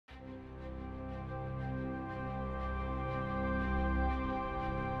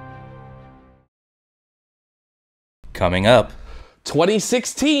Coming up.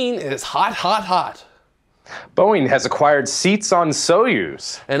 2016 is hot, hot, hot. Boeing has acquired seats on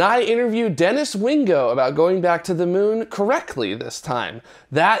Soyuz. And I interviewed Dennis Wingo about going back to the moon correctly this time.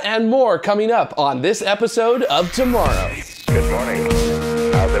 That and more coming up on this episode of Tomorrow. Good morning.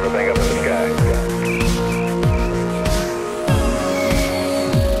 How's everything up in the sky?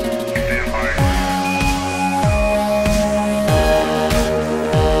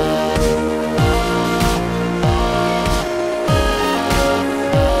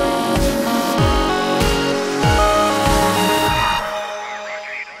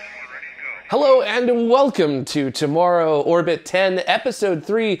 Hello and welcome to Tomorrow Orbit 10, Episode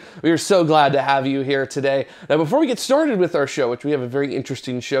 3. We are so glad to have you here today. Now, before we get started with our show, which we have a very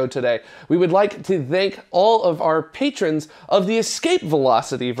interesting show today, we would like to thank all of our patrons of the Escape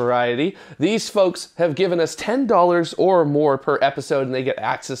Velocity variety. These folks have given us $10 or more per episode, and they get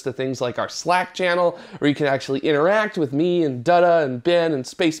access to things like our Slack channel, where you can actually interact with me and Dutta and Ben and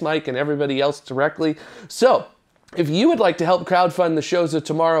Space Mike and everybody else directly. So, if you would like to help crowdfund the shows of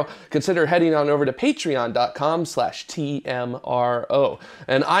tomorrow, consider heading on over to patreon.com/TMRO.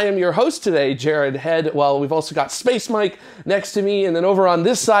 And I am your host today, Jared Head. Well, we've also got Space Mike next to me, and then over on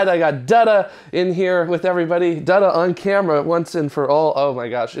this side, I got Dutta in here with everybody. Dutta on camera once and for all. Oh my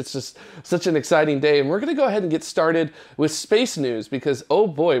gosh, it's just such an exciting day. And we're gonna go ahead and get started with space news because, oh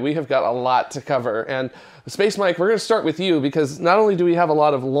boy, we have got a lot to cover. And Space Mike, we're gonna start with you because not only do we have a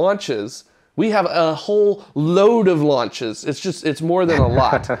lot of launches, we have a whole load of launches. It's more than a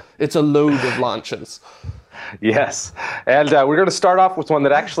lot. It's a load of launches. Yes, and we're going to start off with one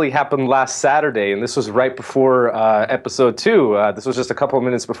that actually happened last Saturday, and this was right before Episode 2. This was just a couple of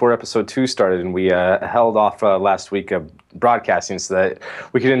minutes before Episode 2 started, and we held off last week of broadcasting so that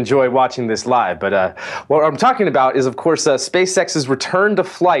we could enjoy watching this live. But what I'm talking about is, of course, SpaceX's return to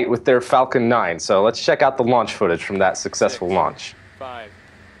flight with their Falcon 9. So let's check out the launch footage from that successful launch. 5,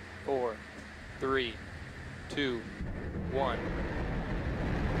 4, 3, 2, 1.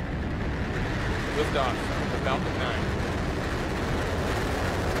 Liftoff of Falcon 9.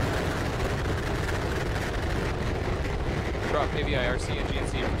 Drop AVIRC and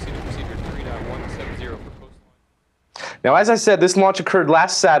GNC and proceed to procedure 3.170 for post. Now, as I said, this launch occurred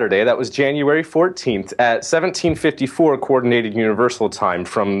last Saturday. That was January 14th at 17:54 Coordinated Universal Time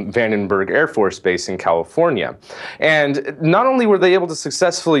from Vandenberg Air Force Base in California. And not only were they able to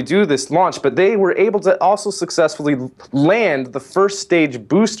successfully do this launch, but they were able to also successfully land the first stage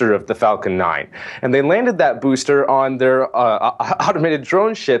booster of the Falcon 9. And they landed that booster on their automated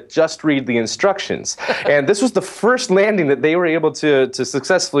drone ship, Just Read the Instructions. And this was the first landing that they were able to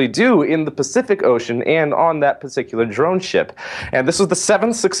successfully do in the Pacific Ocean and on that particular drone ship. And this was the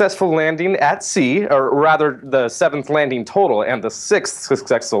 7th successful landing at sea, or rather the 7th landing total and the 6th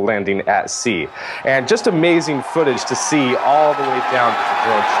successful landing at sea. And just amazing footage to see all the way down to the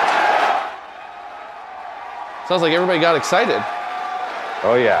drone ship. Sounds like everybody got excited.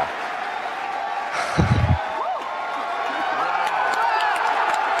 Oh yeah.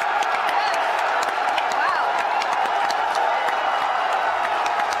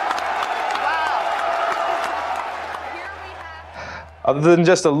 Other than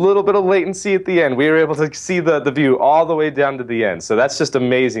just a little bit of latency at the end, we were able to see the view all the way down to the end. So that's just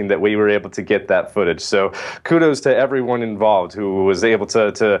amazing that we were able to get that footage. So kudos to everyone involved who was able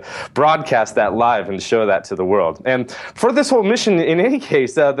to broadcast that live and show that to the world. And for this whole mission, in any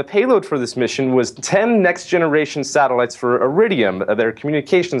case, the payload for this mission was 10 next-generation satellites for Iridium, their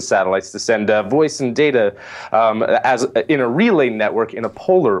communications satellites to send voice and data as in a relay network in a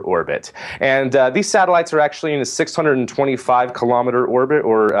polar orbit. And these satellites are actually in a 625-kilometer orbit,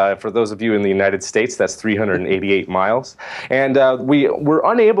 or for those of you in the United States, that's 388 miles. And we were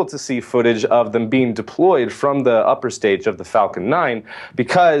unable to see footage of them being deployed from the upper stage of the Falcon 9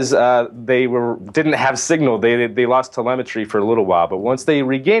 because they didn't have signal. They lost telemetry for a little while. But once they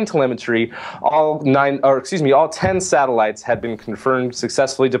regained telemetry, all 10 satellites had been confirmed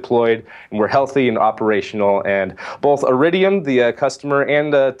successfully deployed and were healthy and operational. And both Iridium, the customer,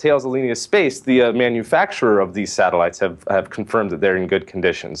 and Thales Alenia Space, the manufacturer of these satellites, have confirmed that they're in good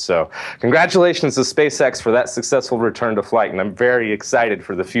condition. So congratulations to SpaceX for that successful return to flight, and I'm very excited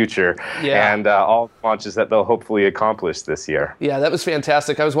for the future and all the launches that they'll hopefully accomplish this year. Yeah, that was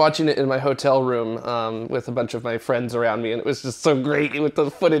fantastic. I was watching it in my hotel room with a bunch of my friends around me, and it was just so great with the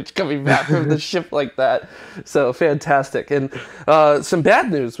footage coming back from the ship like that. So fantastic. And some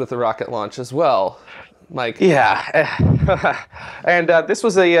bad news with the rocket launch as well. Mike. Yeah, and this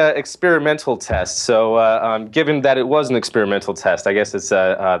was a experimental test. So, given that it was an experimental test, I guess it's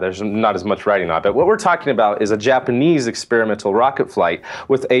there's not as much writing on it. But what we're talking about is a Japanese experimental rocket flight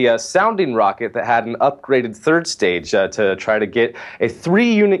with a sounding rocket that had an upgraded third stage to try to get a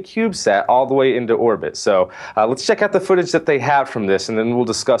 3-unit CubeSat all the way into orbit. So, let's check out the footage that they have from this, and then we'll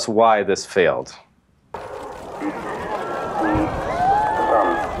discuss why this failed.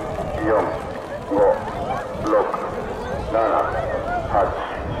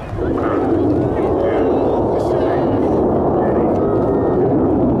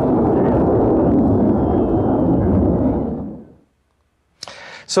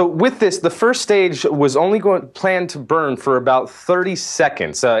 So with this, the first stage was only planned to burn for about 30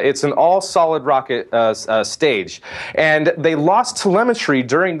 seconds. It's an all-solid rocket stage. And they lost telemetry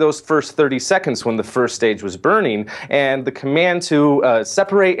during those first 30 seconds when the first stage was burning, and the command to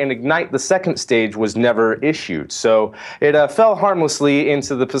separate and ignite the second stage was never issued. So it fell harmlessly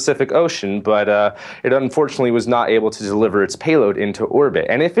into the Pacific Ocean, but it unfortunately was not able to deliver its payload into orbit.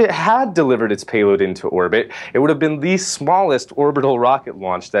 And if it had delivered its payload into orbit, it would have been the smallest orbital rocket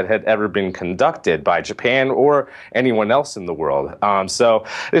launch that had ever been conducted by Japan or anyone else in the world. So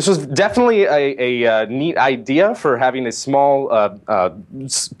this was definitely a neat idea for having a small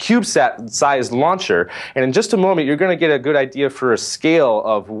CubeSat-sized launcher. And in just a moment, you're going to get a good idea for a scale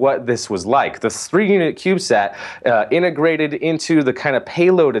of what this was like. The 3-unit CubeSat integrated into the kind of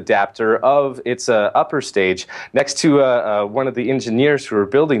payload adapter of its upper stage next to one of the engineers who were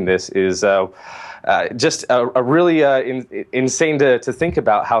building this is just a really insane to think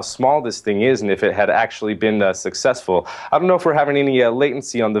about how small this thing is and if it had actually been successful. I don't know if we're having any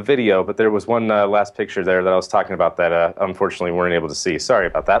latency on the video, but there was one last picture there that I was talking about that unfortunately weren't able to see. Sorry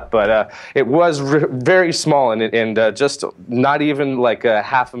about that, but it was very small and just not even like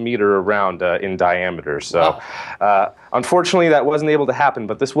half a meter around in diameter. So unfortunately that wasn't able to happen,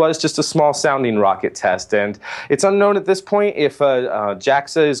 but this was just a small sounding rocket test, and it's unknown at this point if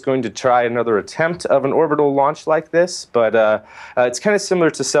JAXA is going to try another attempt of an orbital launch like this, but it's kind of similar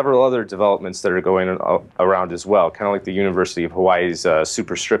to several other developments that are going around as well, kind of like the University of Hawaii's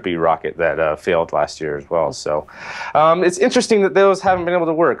Super Strippy rocket that failed last year as well. So it's interesting that those haven't been able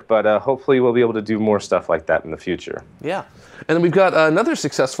to work, but hopefully we'll be able to do more stuff like that in the future. Yeah, and then we've got another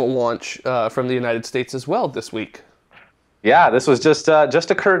successful launch from the United States as well this week. Yeah, this was just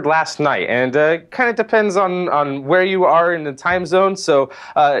occurred last night, and kind of depends on where you are in the time zone. So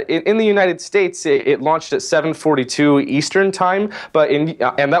in the United States, it launched at 7:42 Eastern time, but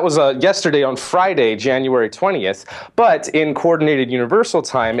and that was yesterday on Friday, January 20th. But in Coordinated Universal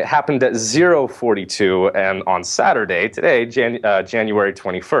Time, it happened at 0:42 and on Saturday, today, January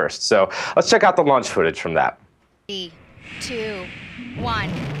 21st. So let's check out the launch footage from that. 3, 2, 1,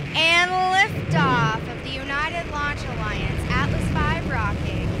 and liftoff of the United Launch Alliance Atlas V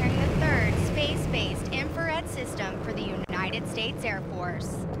rocket, carrying the third space-based infrared system for the United States Air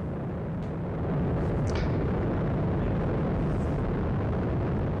Force.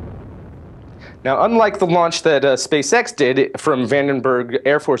 Now, unlike the launch that SpaceX did from Vandenberg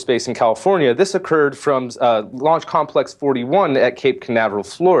Air Force Base in California, this occurred from Launch Complex 41 at Cape Canaveral,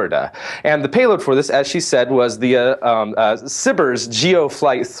 Florida. And the payload for this, as she said, was the SBIRS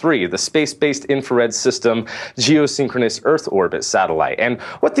GeoFlight 3, the space-based infrared system geosynchronous Earth orbit satellite. And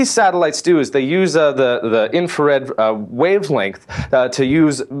what these satellites do is they use the infrared wavelength to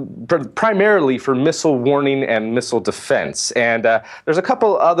use primarily for missile warning and missile defense. And there's a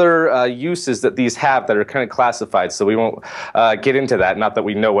couple other uses that these have that are kind of classified, so we won't get into that. Not that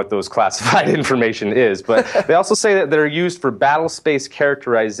we know what those classified information is, but they also say that they're used for battle space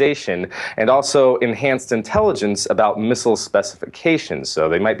characterization and also enhanced intelligence about missile specifications. So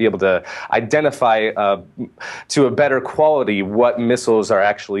they might be able to identify to a better quality what missiles are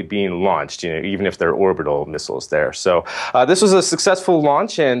actually being launched, even if they're orbital missiles there. So this was a successful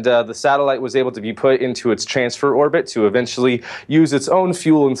launch, and the satellite was able to be put into its transfer orbit to eventually use its own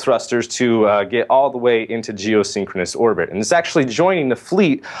fuel and thrusters to get all the way into geosynchronous orbit. And it's actually joining a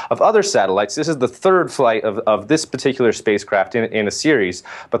fleet of other satellites. This is the third flight of this particular spacecraft in a series,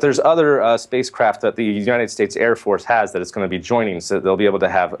 but there's other spacecraft that the United States Air Force has that it's going to be joining, so they'll be able to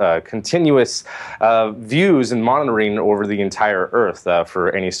have continuous views and monitoring over the entire Earth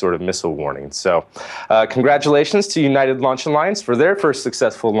for any sort of missile warning. So congratulations to United Launch Alliance for their first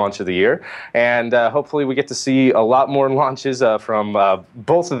successful launch of the year, and hopefully we get to see a lot more launches from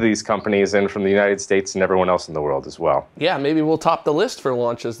both of these companies and from the United States and everyone else in the world as well. Yeah, maybe we'll top the list for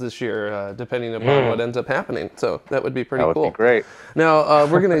launches this year, depending upon what ends up happening. So that would be pretty cool. That would be great. Now,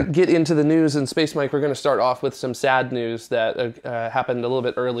 we're going to get into the news, and Space Mike, we're going to start off with some sad news that happened a little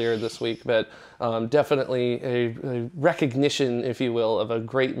bit earlier this week, but definitely a recognition, if you will, of a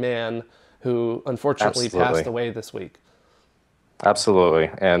great man who unfortunately passed away this week. Absolutely.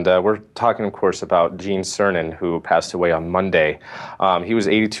 And we're talking, of course, about Gene Cernan, who passed away on Monday. He was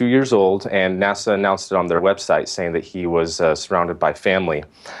 82 years old, and NASA announced it on their website, saying that he was surrounded by family.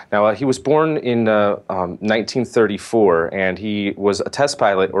 Now, he was born in 1934, and he was a test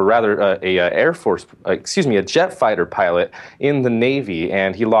pilot, or rather a jet fighter pilot in the Navy,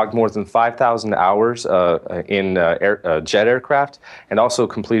 and he logged more than 5,000 hours in jet aircraft, and also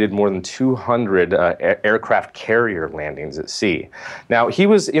completed more than 200 aircraft carrier landings at sea. Now, he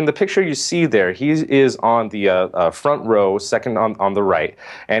was in the picture you see there. He is on the front row, second on the right,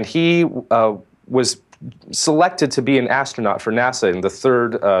 and he was selected to be an astronaut for NASA in the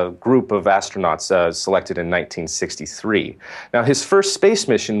third group of astronauts selected in 1963. Now, his first space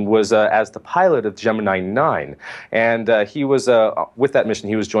mission was as the pilot of Gemini 9, and he was, with that mission,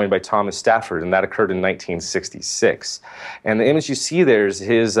 he was joined by Thomas Stafford, and that occurred in 1966. And the image you see there is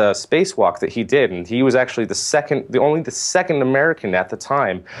his spacewalk that he did, and he was actually only the second American at the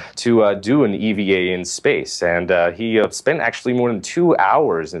time to do an EVA in space, and he spent actually more than 2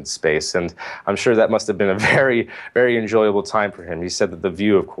 hours in space, and I'm sure that must have been a very, very enjoyable time for him. He said that the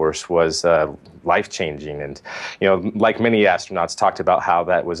view, of course, was life-changing, and like many astronauts, talked about how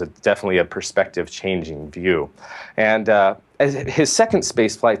that was definitely a perspective-changing view. And his second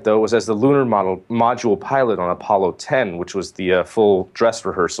space flight, though, was as the lunar module pilot on Apollo 10, which was the full dress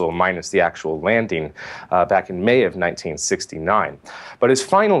rehearsal minus the actual landing back in May of 1969. But his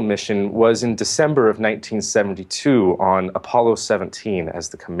final mission was in December of 1972 on Apollo 17 as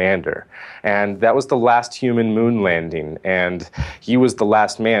the commander. And that was the last human moon landing, and he was the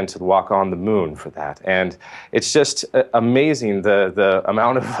last man to walk on the moon for that. And it's just amazing the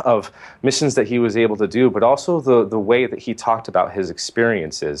amount of missions that he was able to do, but also the way that he talked about his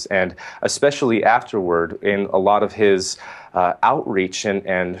experiences, and especially afterward in a lot of his outreach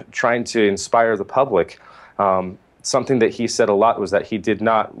and trying to inspire the public. Something that he said a lot was that he did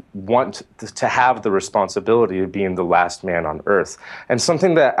not want to have the responsibility of being the last man on Earth. And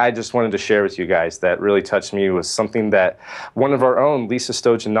something that I just wanted to share with you guys that really touched me was something that one of our own, Lisa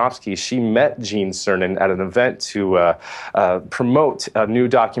Stojanovsky, she met Gene Cernan at an event to promote a new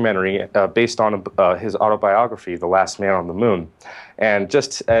documentary based on his autobiography, The Last Man on the Moon. And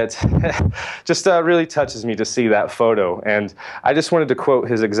just really touches me to see that photo. And I just wanted to quote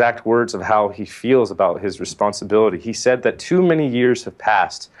his exact words of how he feels about his responsibility. He said that too many years have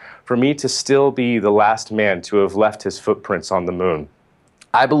passed for me to still be the last man to have left his footprints on the moon.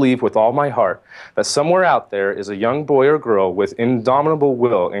 I believe with all my heart that somewhere out there is a young boy or girl with indomitable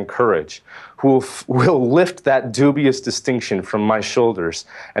will and courage who will lift that dubious distinction from my shoulders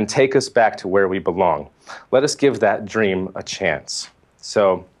and take us back to where we belong. Let us give that dream a chance.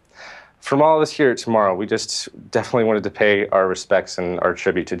 So, from all of us here at TMRO, we just definitely wanted to pay our respects and our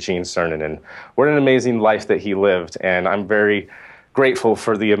tribute to Gene Cernan. And what an amazing life that he lived. And I'm very grateful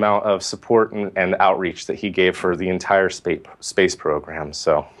for the amount of support and outreach that he gave for the entire space program.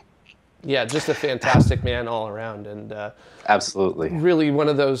 So, yeah, just a fantastic man all around, and absolutely, really one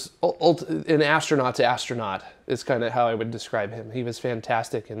of those an astronaut to astronaut is kind of how I would describe him. He was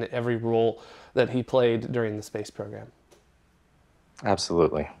fantastic in every role that he played during the space program.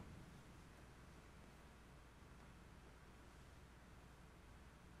 Absolutely.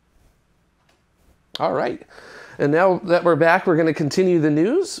 All right. And now that we're back, we're going to continue the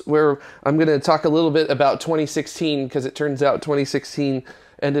news, where I'm going to talk a little bit about 2016, because it turns out 2016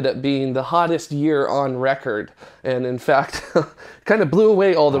 ended up being the hottest year on record. And in fact, kind of blew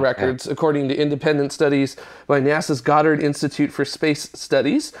away all the records, according to independent studies by NASA's Goddard Institute for Space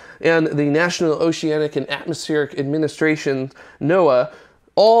Studies and the National Oceanic and Atmospheric Administration, NOAA,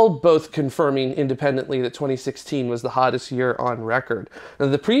 all both confirming independently that 2016 was the hottest year on record. Now,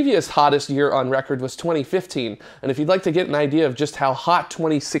 the previous hottest year on record was 2015, and if you'd like to get an idea of just how hot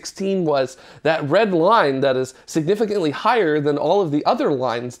 2016 was, that red line that is significantly higher than all of the other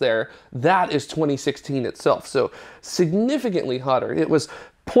lines there, that is 2016 itself. So significantly hotter. It was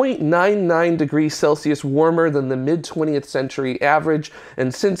 0.99 degrees Celsius warmer than the mid-20th century average,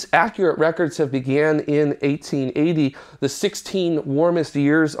 and since accurate records have began in 1880, the 16 warmest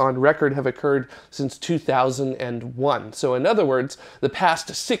years on record have occurred since 2001. So in other words, the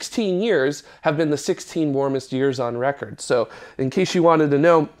past 16 years have been the 16 warmest years on record. So in case you wanted to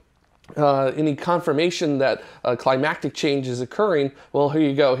know, any confirmation that climactic change is occurring, well, here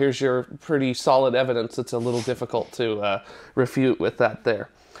you go. Here's your pretty solid evidence. It's a little difficult to refute with that there.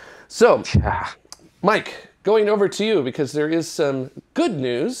 So, Mike, going over to you, because there is some good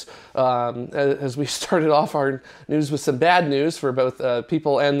news, as we started off our news with some bad news for both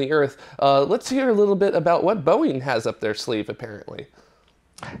people and the Earth. Let's hear a little bit about what Boeing has up their sleeve, apparently.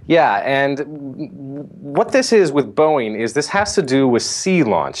 Yeah, and what this is with Boeing is this has to do with Sea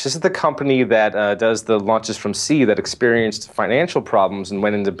Launch. This is the company that does the launches from sea that experienced financial problems and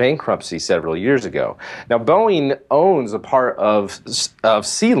went into bankruptcy several years ago. Now, Boeing owns a part of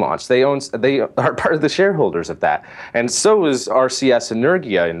Sea Launch. They are part of the shareholders of that, and so is RCS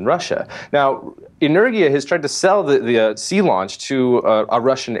Energia in Russia. Now, Energia has tried to sell the Sea Launch to a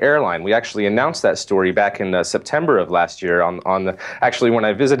Russian airline. We actually announced that story back in September of last year actually when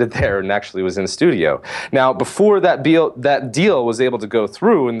I visited there and actually was in studio. Now, before that deal was able to go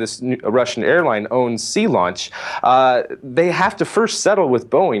through and this Russian airline owns Sea Launch, they have to first settle with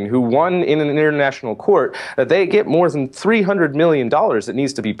Boeing, who won in an international court that they get more than $300 million that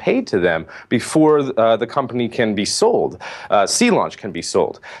needs to be paid to them before the company can be sold. Sea Launch can be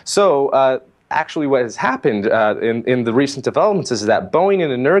sold. So, actually, what has happened in the recent developments is that Boeing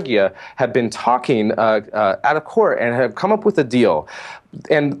and Energia have been talking out of court and have come up with a deal.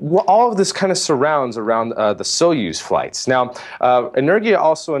 And all of this kind of surrounds around the Soyuz flights. Now, Energia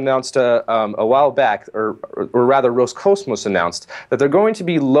also announced a while back, or rather Roscosmos announced, that they're going to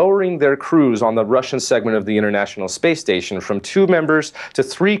be lowering their crews on the Russian segment of the International Space Station from 2 members to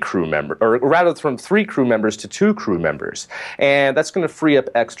 3 crew members, or rather from 3 crew members to 2 crew members. And that's going to free up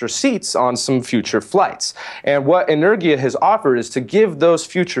extra seats on some future flights. And what Energia has offered is to give those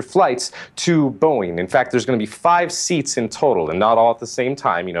future flights to Boeing. In fact, there's going to be 5 seats in total, and not all at the same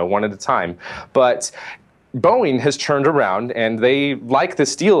time, one at a time. But Boeing has turned around and they like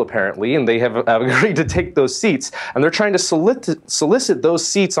this deal apparently, and they have agreed to take those seats, and they're trying to solicit those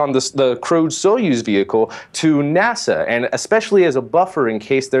seats on the crewed Soyuz vehicle to NASA, and especially as a buffer in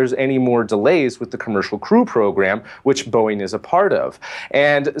case there's any more delays with the commercial crew program, which Boeing is a part of.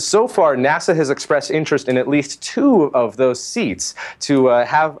 And so far, NASA has expressed interest in at least 2 of those seats to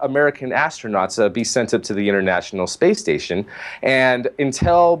have American astronauts be sent up to the International Space Station. And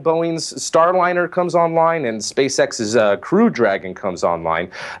until Boeing's Starliner comes online and SpaceX's Crew Dragon comes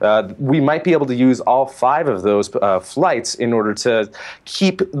online, we might be able to use all 5 of those flights in order to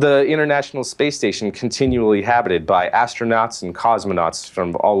keep the International Space Station continually habited by astronauts and cosmonauts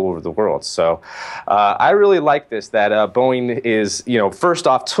from all over the world. So I really like this, that Boeing is, first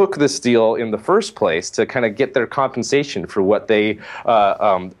off took this deal in the first place to kind of get their compensation for what they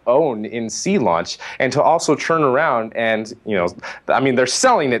own in Sea Launch, and to also turn around and, they're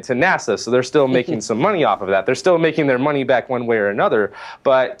selling it to NASA, so they're still making some money off of that. They're still making their money back one way or another,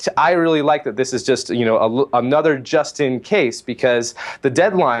 but I really like that this is just, another just-in case, because the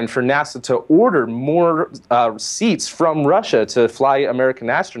deadline for NASA to order more seats from Russia to fly American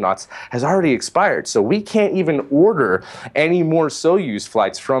astronauts has already expired. So we can't even order any more Soyuz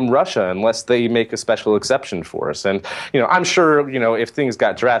flights from Russia unless they make a special exception for us. And, I'm sure, if things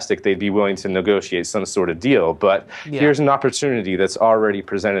got drastic, they'd be willing to negotiate some sort of deal, but here's an opportunity that's already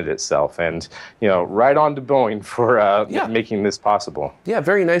presented itself, and, right on to Boeing for making this possible. Yeah,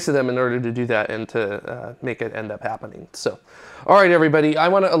 very nice of them in order to do that and to make it end up happening. So, all right, everybody, I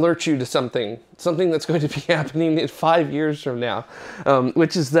want to alert you to something that's going to be happening in 5 years from now,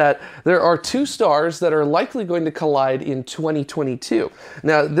 which is that there are 2 stars that are likely going to collide in 2022.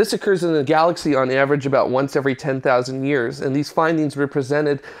 Now, this occurs in the galaxy on average about once every 10,000 years, and these findings were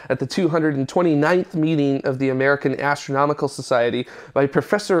presented at the 229th meeting of the American Astronomical Society by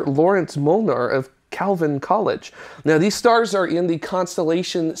Professor Lawrence Molnar of Calvin College. Now, these stars are in the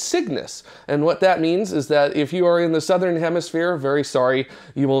constellation Cygnus, and what that means is that if you are in the southern hemisphere, very sorry,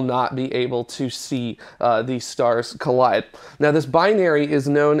 you will not be able to see these stars collide. Now, this binary is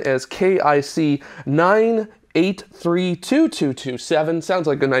known as KIC 9832227. Sounds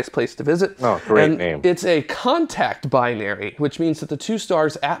like a nice place to visit. Oh, great name. It's a contact binary, which means that the 2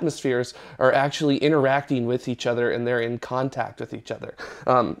 stars' atmospheres are actually interacting with each other, and they're in contact with each other.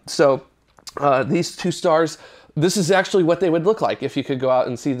 These 2 stars, this is actually what they would look like if you could go out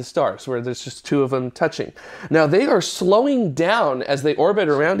and see the stars, where there's just 2 of them touching. Now, they are slowing down as they orbit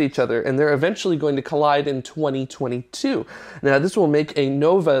around each other, and they're eventually going to collide in 2022. Now, this will make a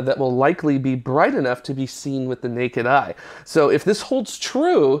nova that will likely be bright enough to be seen with the naked eye. So if this holds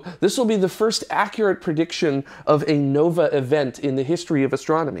true, this will be the first accurate prediction of a nova event in the history of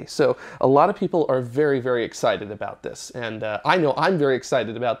astronomy. So a lot of people are very, very excited about this. And I know I'm very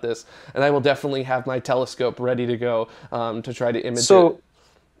excited about this, and I will definitely have my telescope ready to go to try to image it.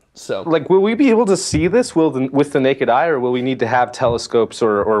 So, like, will we be able to see this with the naked eye, or will we need to have telescopes,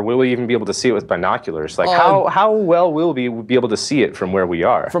 or will we even be able to see it with binoculars? Like, how well will we be able to see it from where we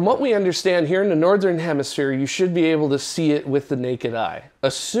are? From what we understand, here in the Northern Hemisphere, you should be able to see it with the naked eye,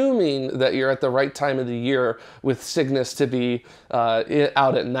 assuming that you're at the right time of the year with Cygnus to be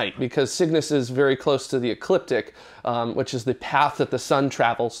out at night, because Cygnus is very close to the ecliptic, which is the path that the sun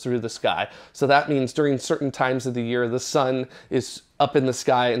travels through the sky. So that means during certain times of the year, the sun is up in the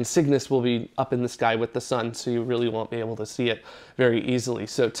sky, and Cygnus will be up in the sky with the sun, so you really won't be able to see it very easily.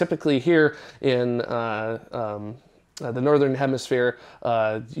 So typically here in the Northern Hemisphere,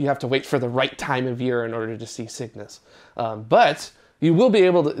 you have to wait for the right time of year in order to see Cygnus. But you will be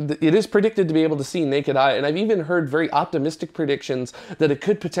able to, it is predicted to be able to see naked eye, and I've even heard very optimistic predictions that it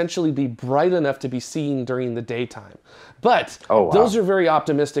could potentially be bright enough to be seen during the daytime. But those are very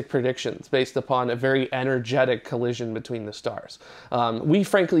optimistic predictions based upon a very energetic collision between the stars. We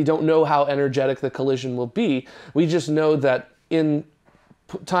frankly don't know how energetic the collision will be. We just know that in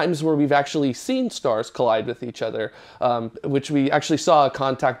times where we've actually seen stars collide with each other, which we actually saw a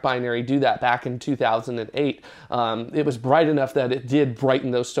contact binary do that back in 2008. It was bright enough that it did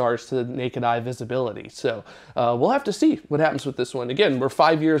brighten those stars to naked eye visibility. So we'll have to see what happens with this one. Again, we're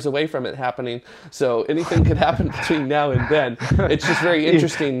 5 years away from it happening, so anything could happen between now and then. It's just very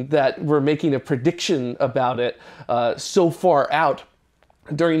interesting that we're making a prediction about it so far out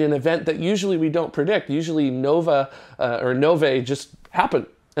during an event that usually we don't predict. Usually nova or novae just happen,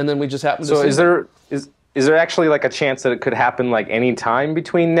 and then we just happen to see them. Is there actually like a chance that it could happen like any time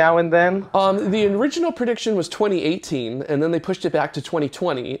between now and then? The original prediction was 2018, and then they pushed it back to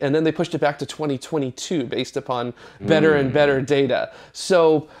 2020, and then they pushed it back to 2022 based upon better and better data.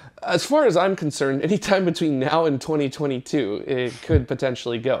 So as far as I'm concerned, anytime between now and 2022, it could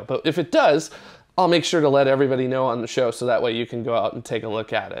potentially go. But if it does, I'll make sure to let everybody know on the show, so that way you can go out and take a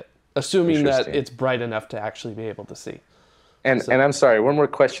look at it, assuming that it's bright enough to actually be able to see. And I'm sorry, one more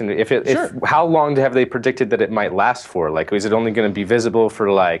question. How long have they predicted that it might last for? Like, is it only going to be visible for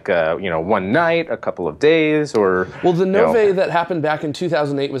like one night, a couple of days, or? Well, the novae that happened back in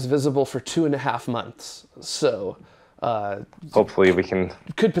 2008 was visible for 2.5 months. So hopefully we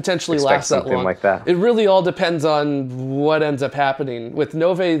could potentially last that long. Like that. It really all depends on what ends up happening with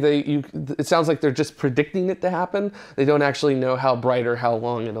novae. It sounds like they're just predicting it to happen. They don't actually know how bright or how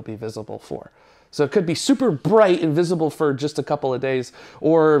long it'll be visible for. So it could be super bright and visible for just a couple of days,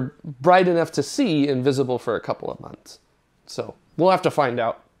 or bright enough to see and visible for a couple of months. So we'll have to find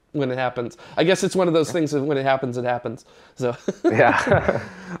out when it happens. I guess it's one of those things that when it happens, it happens. So yeah.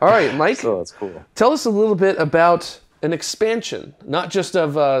 All right, Mike. So that's cool. Tell us a little bit about an expansion, not just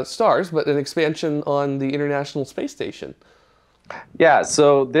of stars, but an expansion on the International Space Station. Yeah,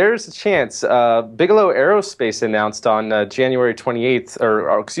 so there's a chance. Bigelow Aerospace announced on January 28th,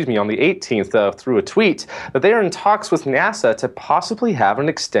 or excuse me, on the 18th through a tweet that they are in talks with NASA to possibly have an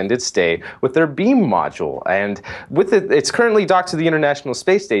extended stay with their beam module. And with it, it's currently docked to the International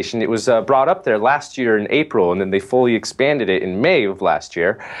Space Station. It was brought up there last year in April, and then they fully expanded it in May of last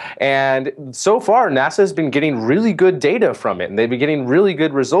year. And so far, NASA has been getting really good data from it, and they've been getting really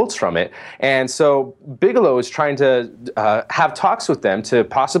good results from it. And so Bigelow is trying to have talks with them to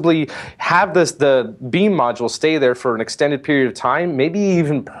possibly have the beam module stay there for an extended period of time, maybe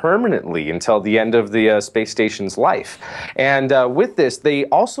even permanently until the end of the space station's life. And with this, they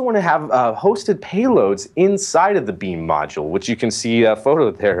also want to have hosted payloads inside of the beam module, which you can see a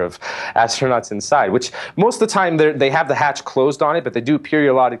photo there of astronauts inside, which most of the time they have the hatch closed on it, but they do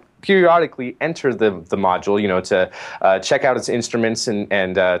periodically enter the module, to check out its instruments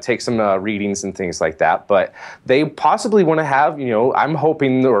and take some readings and things like that. But they possibly want to have, I'm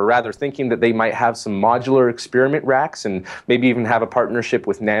hoping, or rather thinking, that they might have some modular experiment racks, and maybe even have a partnership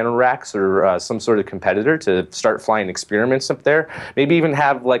with NanoRacks or some sort of competitor to start flying experiments up there. Maybe even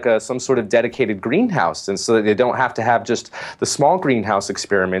have like some sort of dedicated greenhouse, and so that they don't have to have just the small greenhouse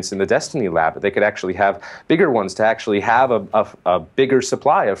experiments in the Destiny lab, but they could actually have bigger ones to actually have a bigger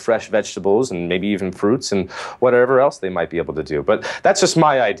supply of fresh vegetables and maybe even fruits and whatever else they might be able to do. But that's just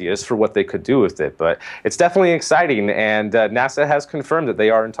my ideas for what they could do with it. But it's definitely exciting, and NASA has confirmed that they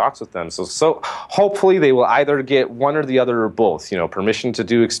are in talks with them. So hopefully they will either get one or the other or both. Permission to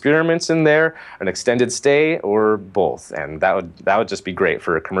do experiments in there, an extended stay, or both. And that would just be great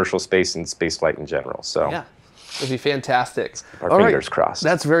for commercial space and spaceflight in general. So. Yeah. It'd be fantastic. Our fingers crossed.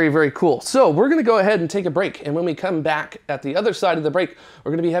 That's very, very cool. So we're going to go ahead and take a break. And when we come back at the other side of the break,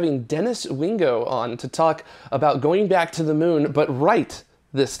 we're going to be having Dennis Wingo on to talk about going back to the moon, but right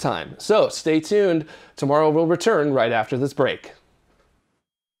this time. So stay tuned. Tomorrow we'll return right after this break.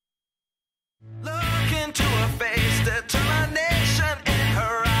 Look into her face, determination in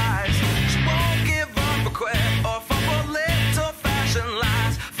her eyes.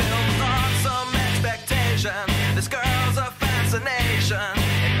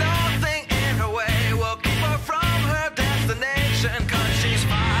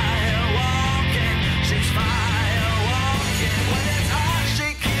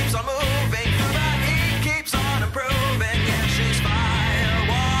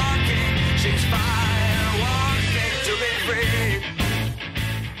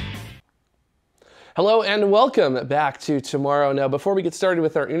 Hello and welcome back to Tomorrow. Now, before we get started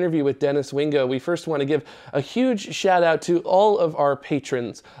with our interview with Dennis Wingo, we first want to give a huge shout out to all of our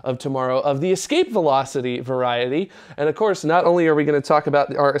patrons of Tomorrow of the escape velocity variety. And of course, not only are we going to talk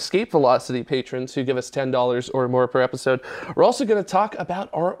about our escape velocity patrons who give us $10 or more per episode, we're also going to talk about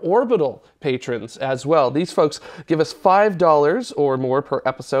our orbital patrons as well. These folks give us $5 or more per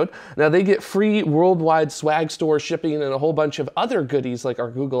episode. Now, they get free worldwide swag store shipping and a whole bunch of other goodies like our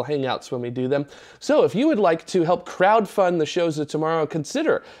Google Hangouts when we do them. So if you would like to help crowdfund the shows of tomorrow,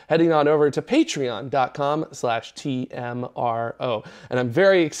 consider heading on over to patreon.com/TMRO. And I'm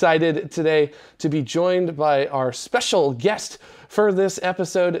very excited today to be joined by our special guest for this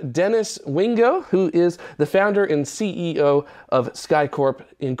episode, Dennis Wingo, who is the founder and CEO of SkyCorp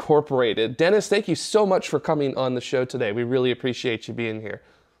Incorporated. Dennis, thank you so much for coming on the show today. We really appreciate you being here.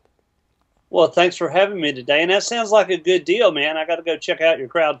 Well, thanks for having me today. And that sounds like a good deal, man. I got to go check out your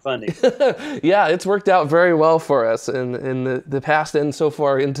crowdfunding. Yeah, it's worked out very well for us in the past and so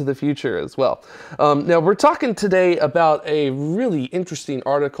far into the future as well. Now, we're talking today about a really interesting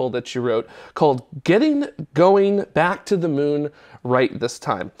article that you wrote called Going Back to the Moon Right This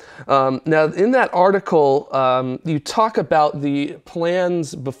Time. Now, in that article, you talk about the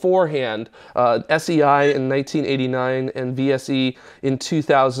plans beforehand, SEI in 1989 and VSE in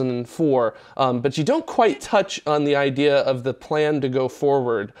 2004. But you don't quite touch on the idea of the plan to go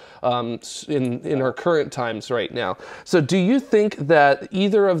forward in our current times right now. So do you think that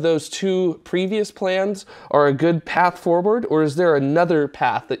either of those two previous plans are a good path forward, or is there another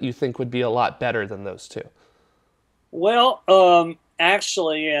path that you think would be a lot better than those two? Well,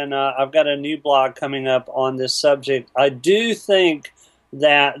 actually, and I've got a new blog coming up on this subject, I do think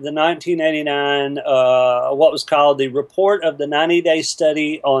that the 1989, what was called the Report of the 90-Day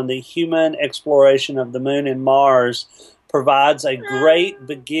Study on the Human Exploration of the Moon and Mars provides a great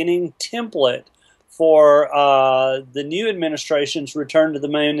beginning template for the new administration's return to the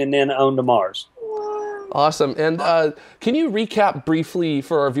moon and then on to Mars. Awesome. And can you recap briefly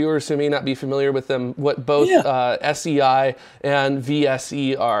for our viewers who may not be familiar with them what both SEI and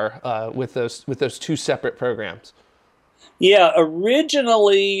VSE are with those two separate programs? Yeah,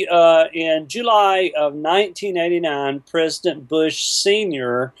 originally in July of 1989, President Bush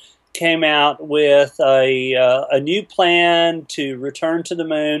Sr. came out with a new plan to return to the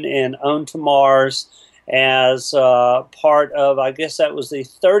moon and on to Mars as part of, I guess that was the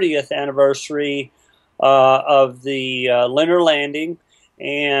 30th anniversary of the lunar landing.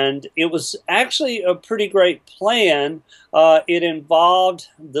 And it was actually a pretty great plan. It involved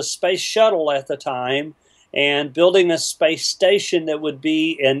the space shuttle at the time, and building a space station that would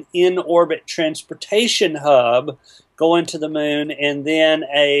be an in-orbit transportation hub going to the moon, and then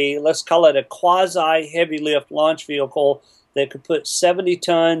let's call it a quasi-heavy lift launch vehicle that could put 70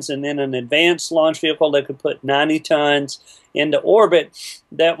 tons, and then an advanced launch vehicle that could put 90 tons into orbit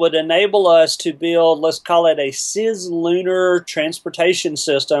that would enable us to build, let's call it a cislunar transportation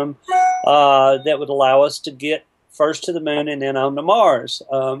system that would allow us to get first to the moon and then on to Mars.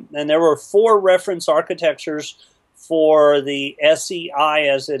 And there were 4 reference architectures for the SEI,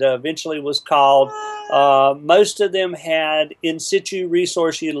 as it eventually was called. Most of them had in situ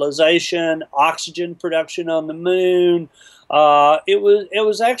resource utilization, oxygen production on the moon. It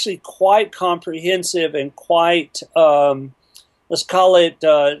was actually quite comprehensive and quite, let's call it,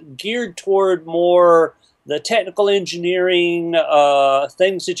 geared toward more the technical engineering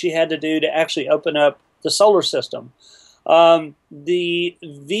things that you had to do to actually open up the solar system. The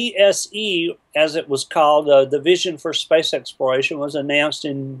VSE, as it was called, the Vision for Space Exploration, was announced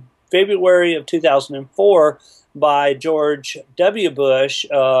in February of 2004 by George W. Bush,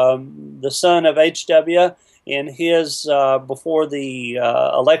 the son of H.W., in his before the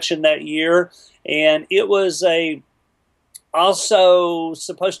election that year. And it was also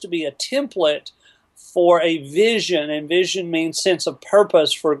supposed to be a template for a vision, and vision means sense of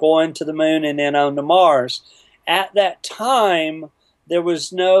purpose for going to the moon and then on to Mars. At that time, there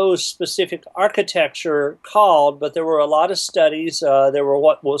was no specific architecture called, but there were a lot of studies. There were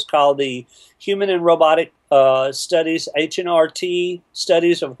what was called the Human and Robotic Studies, H&RT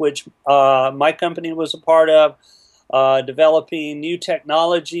studies, of which my company was a part of, developing new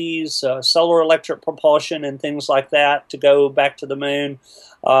technologies, solar electric propulsion and things like that to go back to the moon.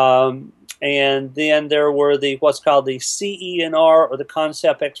 And then there were what's called the CENR, or the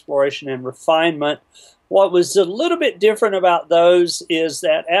Concept Exploration and Refinement. What was a little bit different about those is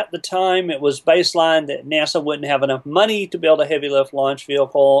that at the time it was baseline that NASA wouldn't have enough money to build a heavy lift launch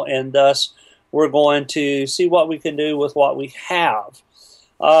vehicle, and thus we're going to see what we can do with what we have.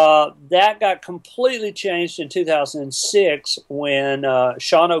 That got completely changed in 2006 when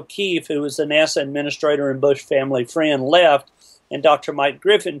Sean O'Keefe, who was the NASA administrator and Bush family friend, left, and Dr. Mike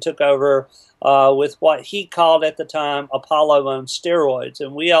Griffin took over with what he called at the time Apollo on steroids.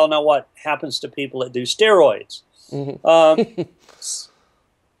 And we all know what happens to people that do steroids. Mm-hmm.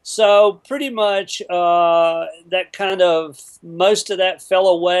 So pretty much that kind of, most of that fell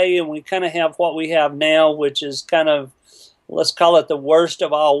away, and we kind of have what we have now, which is kind of, let's call it the worst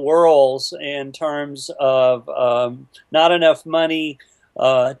of all worlds in terms of not enough money,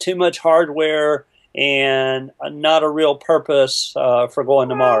 too much hardware, and not a real purpose for going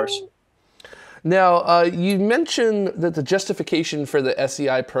to Mars. Now, you mentioned that the justification for the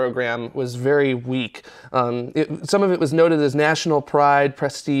SEI program was very weak. Some of it was noted as national pride,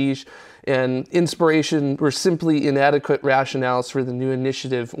 prestige, and inspiration were simply inadequate rationales for the new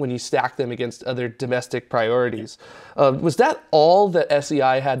initiative when you stack them against other domestic priorities. Was that all that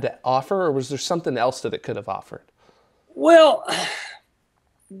SEI had to offer, or was there something else that it could have offered? Well,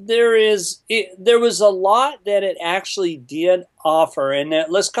 there was a lot that it actually did offer, and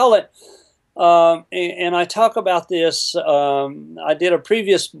let's call it, and I talk about this, I did a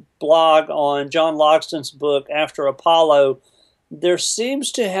previous blog on John Logsdon's book, After Apollo. There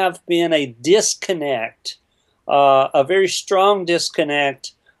seems to have been a disconnect, a very strong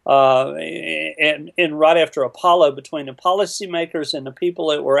disconnect, and right after Apollo, between the policymakers and the people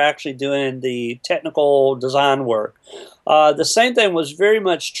that were actually doing the technical design work. The same thing was very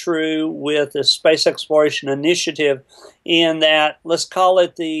much true with the Space Exploration Initiative, in that, let's call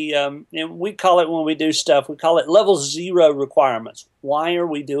it and we call it, when we do stuff, we call it level 0 requirements. Why are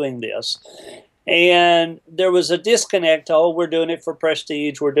we doing this? And there was a disconnect. Oh, we're doing it for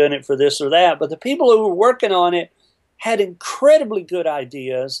prestige, we're doing it for this or that. But the people who were working on it had incredibly good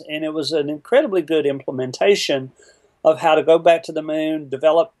ideas, and it was an incredibly good implementation of how to go back to the moon,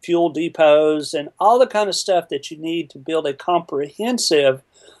 develop fuel depots, and all the kind of stuff that you need to build a comprehensive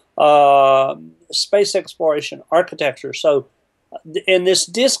space exploration architecture. So, and this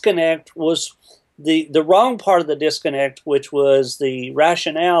disconnect was the wrong part of the disconnect, which was the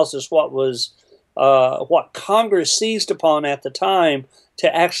rationales, is what was what Congress seized upon at the time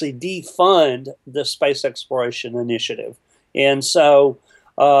to actually defund the Space Exploration Initiative. And so,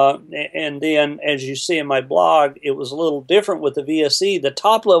 and then, as you see in my blog, it was a little different with the VSE. The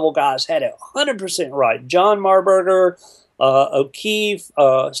top level guys had it 100% right. John Marburger, O'Keefe,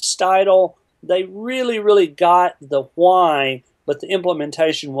 Steidel, they really, really got the why, but the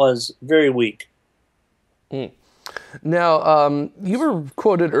implementation was very weak. Mm. Now, you were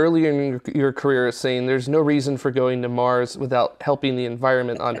quoted earlier in your career as saying there's no reason for going to Mars without helping the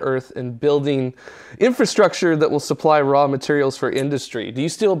environment on Earth and building infrastructure that will supply raw materials for industry. Do you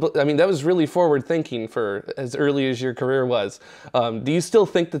still, I mean, that was really forward thinking for as early as your career was. Do you still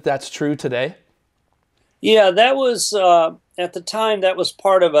think that that's true today? Yeah, that was, at the time, that was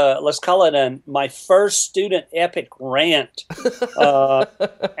part of let's call it my first student epic rant at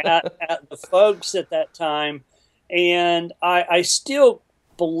the folks at that time. And I still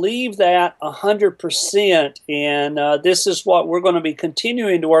believe that 100%, and this is what we're going to be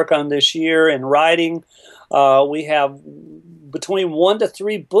continuing to work on this year in writing. We have between 1 to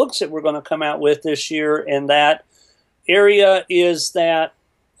 3 books that we're going to come out with this year, and that area is that,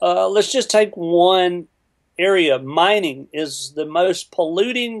 let's just take one area. Mining is the most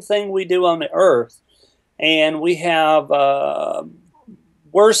polluting thing we do on the Earth, and we have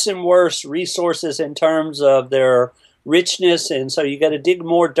worse and worse resources in terms of their richness, and so you got to dig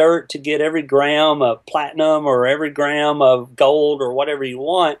more dirt to get every gram of platinum or every gram of gold or whatever you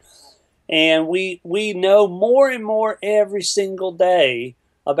want. And we know more and more every single day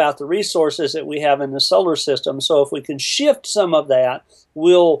about the resources that we have in the solar system. So if we can shift some of that,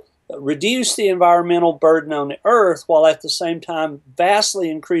 we'll reduce the environmental burden on the Earth while at the same time vastly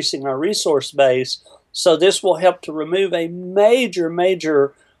increasing our resource base. So this will help to remove a major,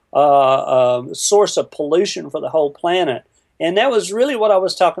 major source of pollution for the whole planet. And that was really what I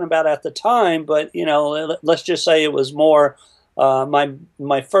was talking about at the time. But, you know, let's just say it was more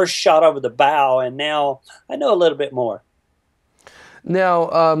my first shot over the bow. And now I know a little bit more.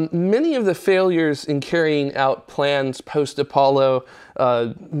 Now, many of the failures in carrying out plans post-Apollo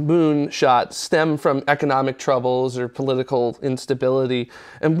moonshot stem from economic troubles or political instability.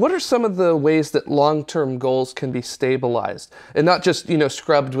 And what are some of the ways that long-term goals can be stabilized and not just, you know,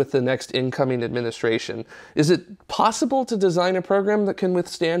 scrubbed with the next incoming administration? Is it possible to design a program that can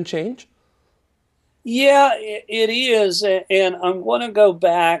withstand change? Yeah, it is. And I'm going to go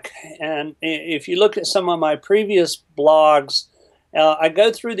back, and if you look at some of my previous blogs, I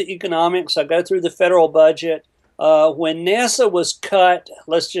go through the economics, I go through the federal budget, when NASA was cut,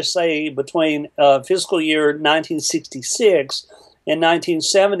 let's just say between fiscal year 1966 and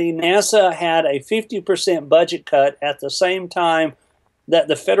 1970, NASA had a 50% budget cut at the same time that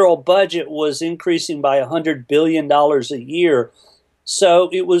the federal budget was increasing by $100 billion a year. So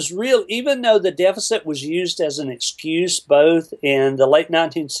it was real, even though the deficit was used as an excuse both in the late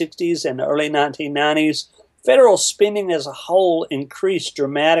 1960s and the early 1990s, federal spending as a whole increased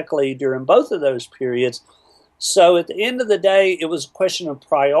dramatically during both of those periods. So at the end of the day, it was a question of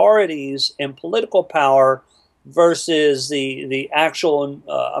priorities and political power versus the actual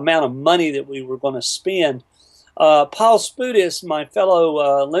amount of money that we were going to spend. Paul Spudis, my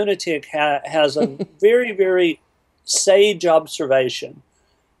fellow lunatic, has a very, very sage observation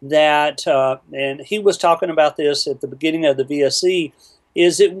that, and he was talking about this at the beginning of the VSE,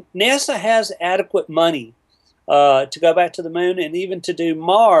 is that NASA has adequate money to go back to the moon and even to do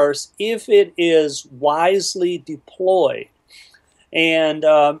Mars if it is wisely deployed. And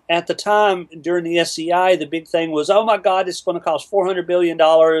at the time, during the SCI, the big thing was, oh my God, it's going to cost $400 billion.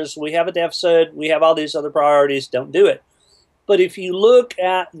 We have a deficit. We have all these other priorities. Don't do it. But if you look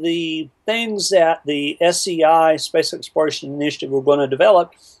at the things that the SCI, Space Exploration Initiative, were going to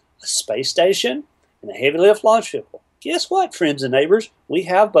develop, a space station and a heavy lift launch vehicle. Guess what, friends and neighbors? We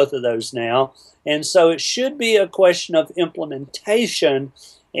have both of those now. And so it should be a question of implementation.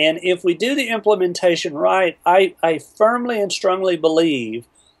 And if we do the implementation right, I firmly and strongly believe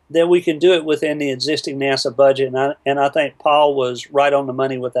that we can do it within the existing NASA budget. And I think Paul was right on the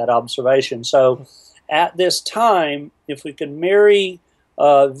money with that observation. So at this time, if we can marry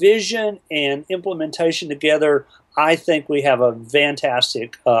vision and implementation together, I think we have a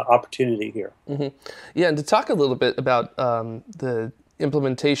fantastic opportunity here. Mm-hmm. Yeah, and to talk a little bit about the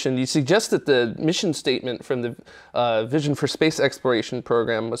implementation, you suggest that the mission statement from the Vision for Space Exploration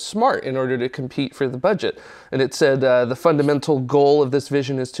program was smart in order to compete for the budget. And it said the fundamental goal of this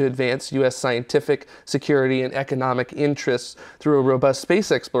vision is to advance U.S. scientific, security, and economic interests through a robust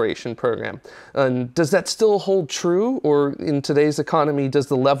space exploration program. And does that still hold true? Or in today's economy, does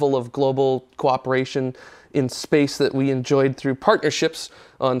the level of global cooperation in space that we enjoyed through partnerships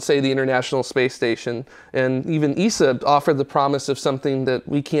on, say, the International Space Station, and even ESA offer the promise of something that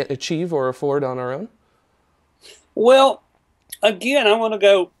we can't achieve or afford on our own? Well, again, I want to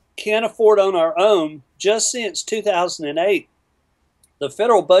go can't afford on our own. Just since 2008, the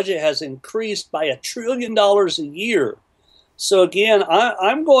federal budget has increased by $1 trillion a year. So again,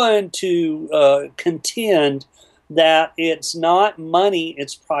 I'm going to contend that it's not money,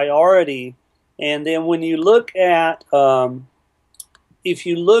 it's priority. And then when you look at, if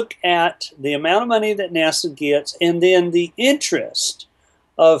you look at the amount of money that NASA gets, and then the interest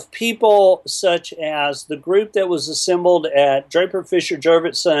of people such as the group that was assembled at Draper Fisher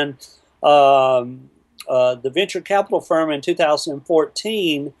Jurvetson, the venture capital firm in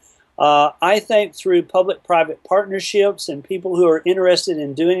 2014, I think through public-private partnerships and people who are interested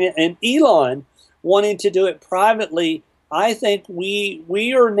in doing it, and Elon wanting to do it privately, I think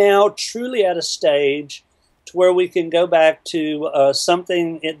we are now truly at a stage to where we can go back to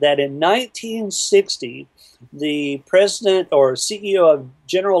something that in 1960, the president or CEO of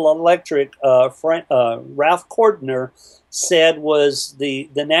General Electric, Ralph Cordner, said was the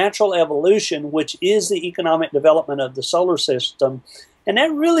natural evolution, which is the economic development of the solar system. And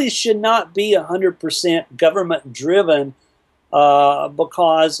that really should not be 100% government-driven,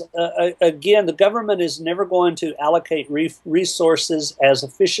 because, again, the government is never going to allocate resources as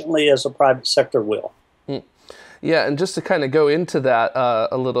efficiently as the private sector will. Yeah, and just to kind of go into that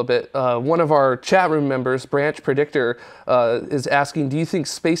a little bit, one of our chat room members, Branch Predictor, is asking, do you think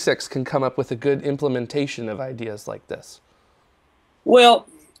SpaceX can come up with a good implementation of ideas like this? Well,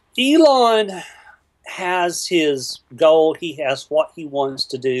 Elon has his goal. He has what he wants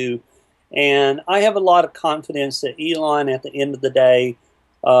to do. And I have a lot of confidence that Elon, at the end of the day,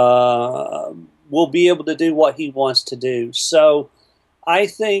 will be able to do what he wants to do. So I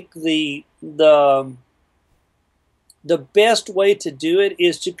think the best way to do it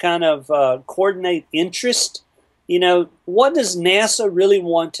is to kind of coordinate interest. You know, what does NASA really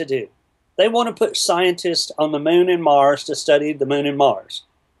want to do? They want to put scientists on the moon and Mars to study the moon and Mars.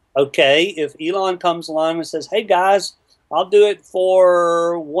 Okay, if Elon comes along and says, hey guys, I'll do it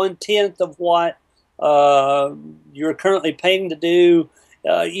for 1/10 of what you're currently paying to do.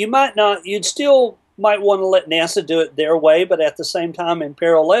 You'd still might want to let NASA do it their way, but at the same time, in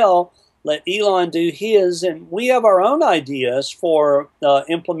parallel, let Elon do his. And we have our own ideas for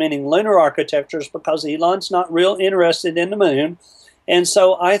implementing lunar architectures because Elon's not real interested in the moon. And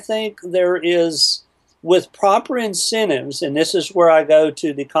so I think there is, with proper incentives, and this is where I go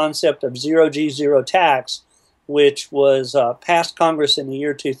to the concept of zero G, zero tax, which was passed Congress in the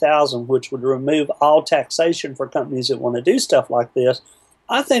year 2000, which would remove all taxation for companies that want to do stuff like this,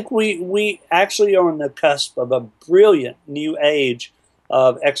 I think we actually are on the cusp of a brilliant new age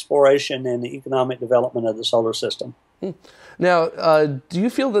of exploration and the economic development of the solar system. Now, do you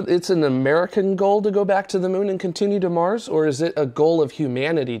feel that it's an American goal to go back to the moon and continue to Mars, or is it a goal of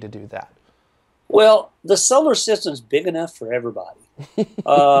humanity to do that? Well, the solar system's big enough for everybody.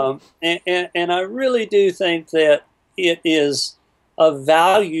 And I really do think that it is of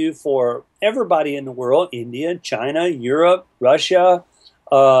value for everybody in the world, India, China, Europe, Russia,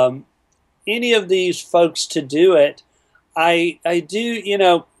 any of these folks to do it. I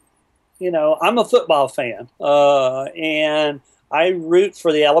do, I'm a football fan, and I root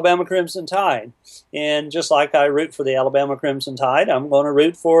for the Alabama Crimson Tide. And just like I root for the Alabama Crimson Tide, I'm going to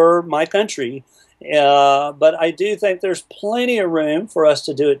root for my country. But I do think there's plenty of room for us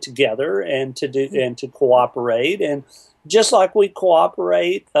to do it together and to cooperate. And just like we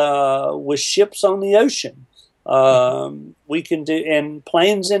cooperate with ships on the ocean, we can do, and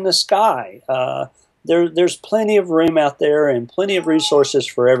planes in the sky. There's plenty of room out there and plenty of resources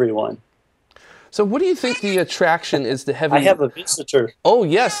for everyone. So what do you think the attraction is to heavy... I have a visitor. Oh,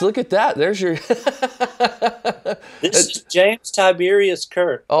 yes, look at that. There's your... This is James Tiberius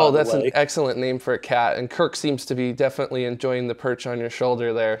Kirk. Oh, that's an excellent name for a cat. And Kirk seems to be definitely enjoying the perch on your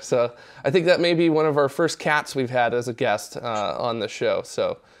shoulder there. So I think that may be one of our first cats we've had as a guest on the show.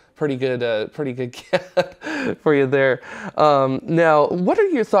 So pretty good cat for you there. Now, what are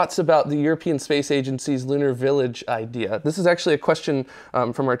your thoughts about the European Space Agency's Lunar Village idea? This is actually a question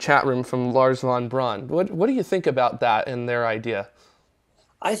from our chat room from Lars von Braun. What do you think about that and their idea?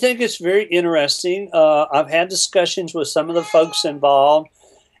 I think it's very interesting. I've had discussions with some of the folks involved,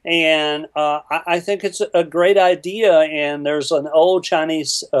 and I think it's a great idea. And there's an old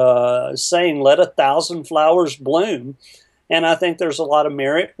Chinese saying, "Let 1,000 flowers bloom." And I think there's a lot of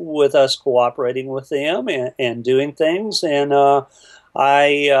merit with us cooperating with them and doing things. And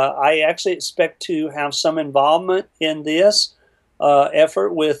I actually expect to have some involvement in this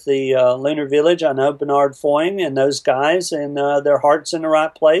effort with the Lunar Village. I know Bernard Foying and those guys, and their heart's in the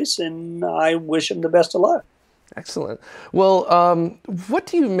right place, and I wish them the best of luck. Excellent. Well, what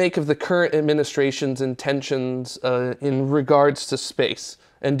do you make of the current administration's intentions in regards to space?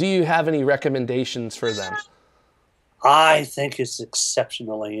 And do you have any recommendations for them? I think it's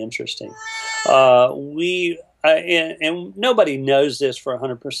exceptionally interesting. And nobody knows this for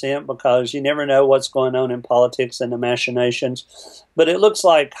 100% because you never know what's going on in politics and the machinations. But it looks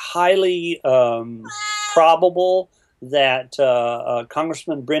like highly probable that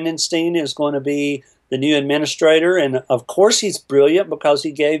Congressman Brendenstein is going to be the new administrator. And of course he's brilliant because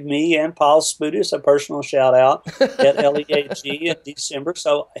he gave me and Paul Sputis a personal shout out at LEAG in December.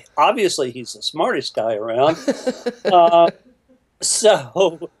 So obviously he's the smartest guy around.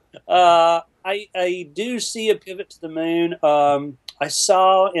 I do see a pivot to the moon. I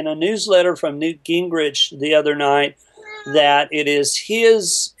saw in a newsletter from Newt Gingrich the other night that it is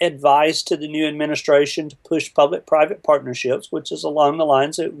his advice to the new administration to push public-private partnerships, which is along the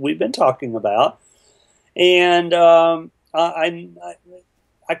lines that we've been talking about. And I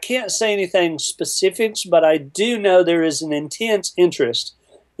can't say anything specifics, but I do know there is an intense interest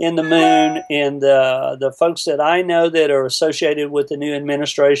in the moon, and the folks that I know that are associated with the new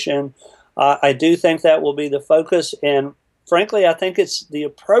administration. I do think that will be the focus, and frankly, I think it's the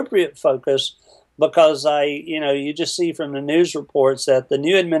appropriate focus because you just see from the news reports that the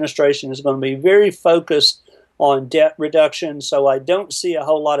new administration is going to be very focused on debt reduction, so I don't see a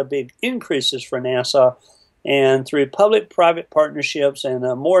whole lot of big increases for NASA. And through public-private partnerships and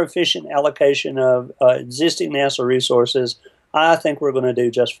a more efficient allocation of existing NASA resources, I think we're going to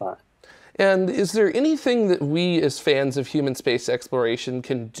do just fine. And is there anything that we as fans of human space exploration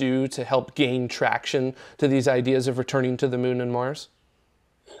can do to help gain traction to these ideas of returning to the moon and Mars?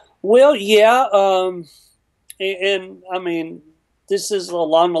 Well, yeah. And I mean, this is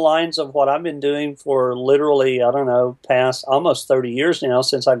along the lines of what I've been doing for literally, I don't know, past almost 30 years now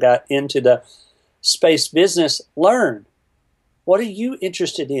since I got into the space business. Learn. What are you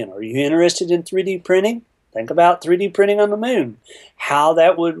interested in? Are you interested in 3D printing? Think about 3D printing on the moon, how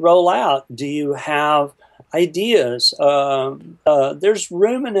that would roll out. Do you have ideas? There's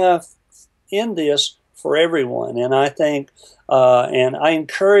room enough in this for everyone. And I think, and I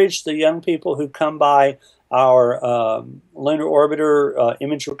encourage the young people who come by our Lunar Orbiter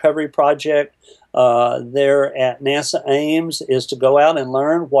Image Recovery Project there at NASA Ames is to go out and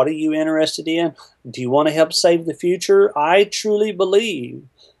learn. What are you interested in? Do you want to help save the future? I truly believe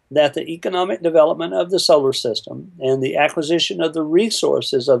that the economic development of the solar system and the acquisition of the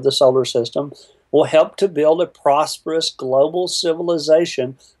resources of the solar system will help to build a prosperous global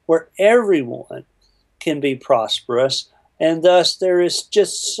civilization where everyone can be prosperous. And thus, there is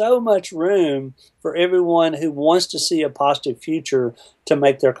just so much room for everyone who wants to see a positive future to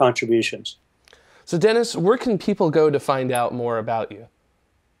make their contributions. So, Dennis, where can people go to find out more about you?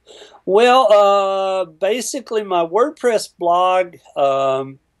 Well, basically, my WordPress blog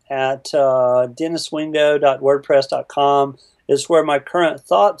at denniswingo.wordpress.com is where my current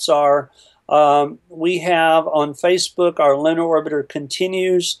thoughts are. We have on Facebook our Lunar Orbiter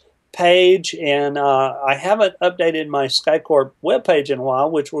Continues page, and I haven't updated my SkyCorp webpage in a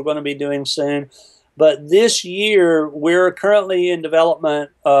while, which we're going to be doing soon. But this year, we're currently in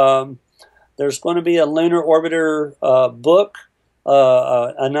development. There's going to be a Lunar Orbiter book,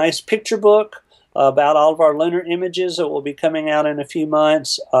 a nice picture book about all of our lunar images that will be coming out in a few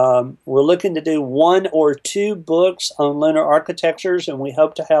months. We're looking to do 1 or 2 books on lunar architectures, and we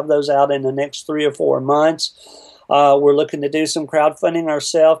hope to have those out in the next 3 or 4 months. We're looking to do some crowdfunding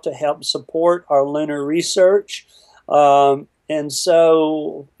ourselves to help support our lunar research. And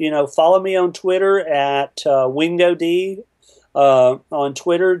so, follow me on Twitter at WingoD on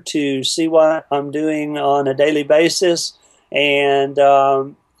Twitter to see what I'm doing on a daily basis. And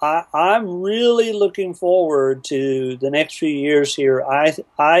I'm really looking forward to the next few years here.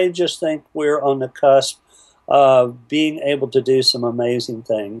 I just think we're on the cusp of being able to do some amazing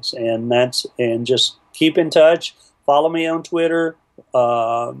things, and just keep in touch. Follow me on Twitter,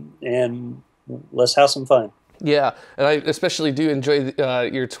 and let's have some fun. Yeah, and I especially do enjoy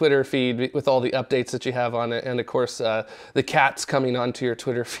your Twitter feed with all the updates that you have on it, and of course the cats coming onto your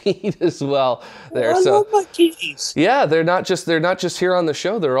Twitter feed as well. There, I love my kitties. Yeah, they're not just here on the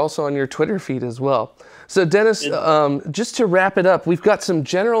show; they're also on your Twitter feed as well. So, Dennis, just to wrap it up, we've got some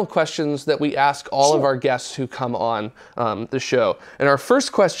general questions that we ask all of our guests who come on the show. And our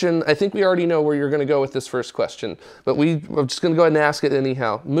first question, I think we already know where you're going to go with this first question, but we're just going to go ahead and ask it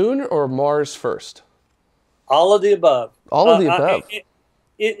anyhow. Moon or Mars first? All of the above. All of the above.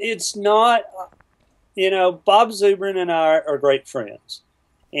 It's not, Bob Zubrin and I are great friends.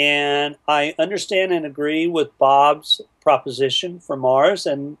 And I understand and agree with Bob's proposition for Mars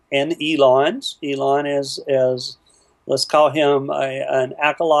and Elon's. Elon is let's call him an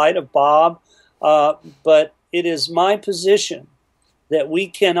acolyte of Bob. But it is my position that we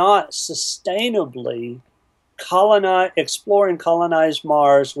cannot sustainably explore and colonize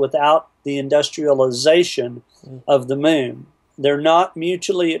Mars without the industrialization of the moon. They're not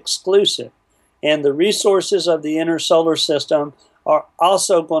mutually exclusive. And the resources of the inner solar system are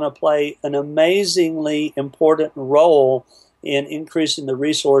also going to play an amazingly important role in increasing the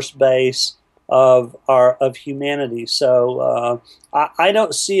resource base of humanity. So I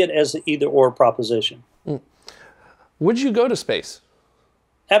don't see it as an either-or proposition. Would you go to space?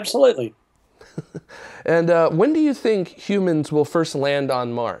 Absolutely. And when do you think humans will first land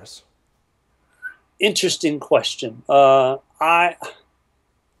on Mars? Interesting question.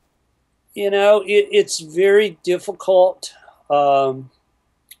 It's very difficult to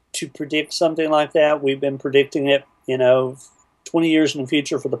predict something like that. We've been predicting it, 20 years in the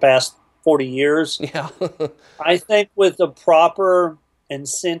future for the past 40 years. Yeah. I think with the proper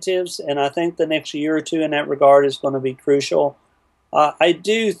incentives, and I think the next year or two in that regard is going to be crucial. I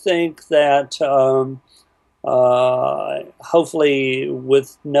do think that hopefully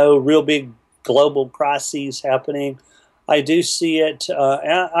with no real big global crises happening, I do see it.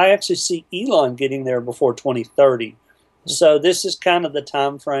 I actually see Elon getting there before 2030. So this is kind of the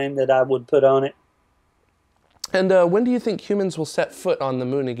time frame that I would put on it. And when do you think humans will set foot on the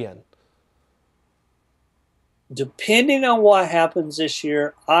moon again? Depending on what happens this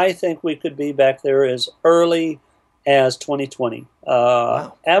year, I think we could be back there as early as 2020.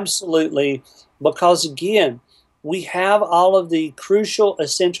 Wow. Absolutely. Because again, we have all of the crucial,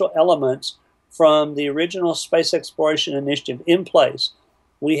 essential elements from the original Space Exploration Initiative in place.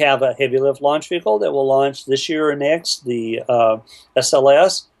 We have a heavy lift launch vehicle that will launch this year or next, the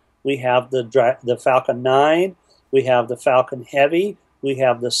SLS. We have the Falcon 9. We have the Falcon Heavy. We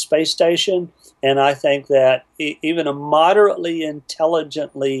have the space station. And I think that even a moderately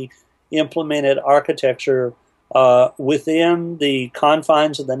intelligently implemented architecture within the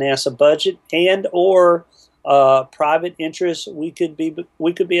confines of the NASA budget and or private interests, we could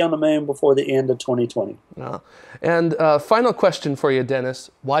be on the moon before the end of 2020. And final question for you,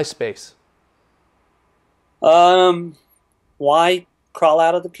 Dennis: why space? Why crawl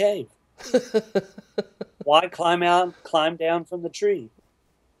out of the cave? Why climb down from the tree?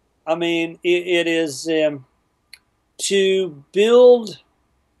 I mean, it is to build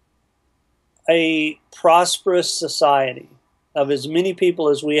a prosperous society of as many people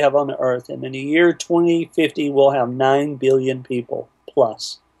as we have on the Earth. And in the year 2050, we'll have 9 billion people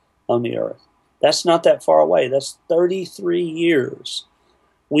plus on the Earth. That's not that far away. That's 33 years.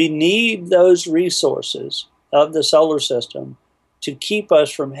 We need those resources of the solar system to keep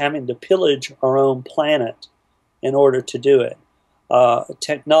us from having to pillage our own planet in order to do it.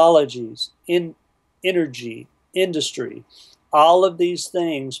 Technologies, energy, industry, all of these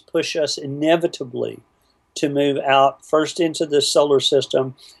things push us inevitably to move out first into the solar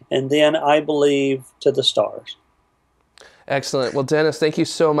system and then, I believe, to the stars. Excellent. Well, Dennis, thank you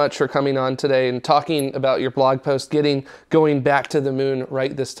so much for coming on today and talking about your blog post, going back to the moon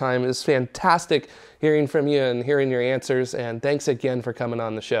right this time. It was fantastic hearing from you and hearing your answers, and thanks again for coming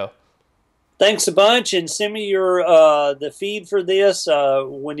on the show. Thanks a bunch, and send me your the feed for this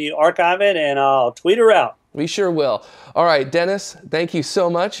when you archive it, and I'll tweet her out. We sure will. All right, Dennis, thank you so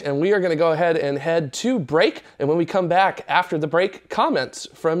much, and we are going to go ahead and head to break, and when we come back after the break, comments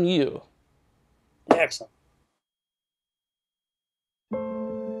from you. Excellent.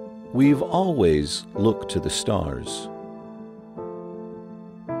 We've always looked to the stars.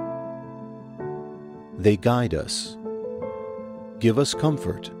 They guide us, give us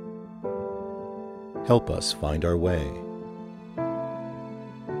comfort, help us find our way.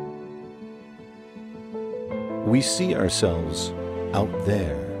 We see ourselves out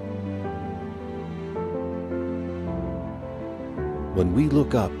there. When we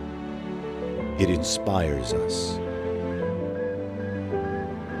look up, it inspires us.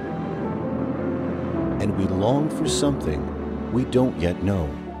 And we long for something we don't yet know.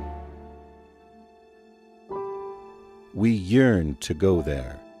 We yearn to go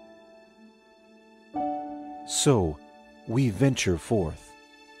there. So, we venture forth.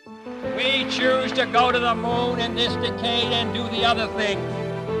 We choose to go to the moon in this decade and do the other thing,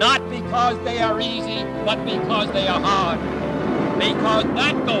 not because they are easy, but because they are hard. Because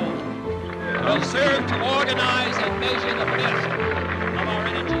that goal will serve to organize and measure the best of our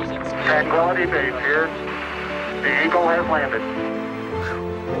energies and skills. Tranquility Base here. The Eagle has landed.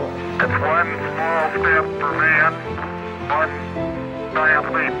 It's one small step for man, one giant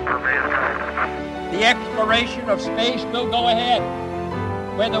leap for mankind. The exploration of space will go ahead,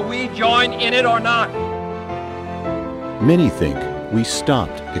 whether we join in it or not. Many think we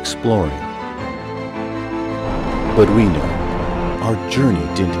stopped exploring. But we know our journey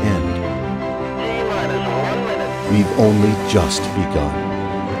didn't end. T-minus 1 minute. We've only just begun.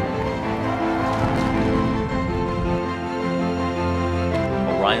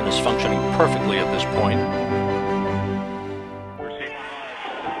 Orion is functioning perfectly at this point.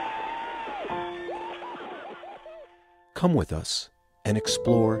 Come with us and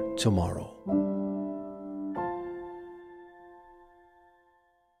explore tomorrow.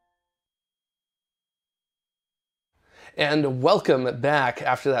 And welcome back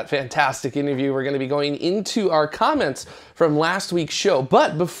after that fantastic interview. We're going to be going into our comments from last week's show.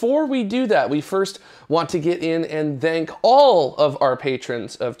 But before we do that, we first want to get in and thank all of our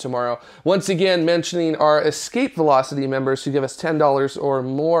patrons of tomorrow. Once again, mentioning our Escape Velocity members who give us $10 or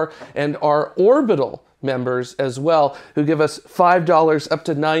more, and our Orbital members as well, who give us $5 up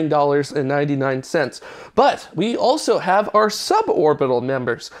to $9.99. But we also have our suborbital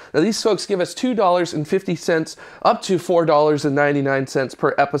members. Now these folks give us $2.50 up to $4.99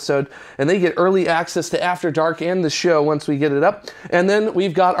 per episode, and they get early access to After Dark and the show once we get it up. And then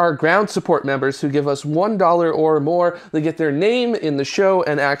we've got our ground support members who give us $1 or more. They get their name in the show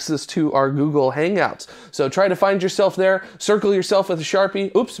and access to our Google Hangouts. So try to find yourself there, circle yourself with a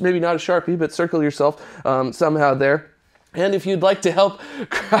Sharpie. Oops, maybe not a Sharpie, but circle yourself somehow there. And if you'd like to help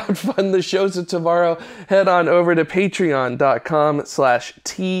crowdfund the shows of tomorrow, head on over to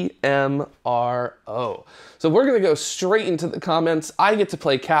patreon.com/TMRO. So we're going to go straight into the comments. I get to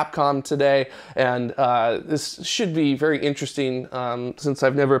play Capcom today, and this should be very interesting since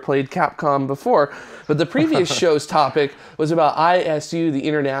I've never played Capcom before. But the previous show's topic was about ISU, the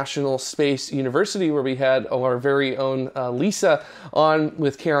International Space University, where we had our very own Lisa on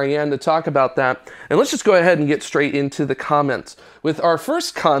with Carrie Ann to talk about that. And let's just go ahead and get straight into the comments, with our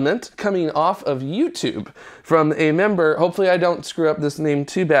first comment coming off of YouTube from a member. Hopefully I don't screw up this name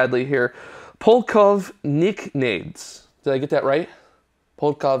too badly here. Polkov Nicknades. Did I get that right?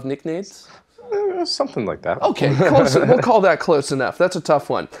 Polkov Nicknades? Something like that. Okay, close. We'll call that close enough. That's a tough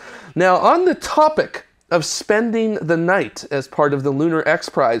one. Now, on the topic of spending the night as part of the Lunar X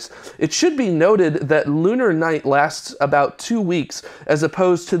Prize, it should be noted that lunar night lasts about 2 weeks, as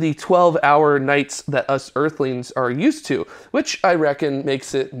opposed to the 12-hour nights that us Earthlings are used to, which I reckon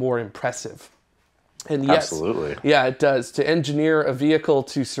makes it more impressive. And yes, Absolutely. Yeah, it does. To engineer a vehicle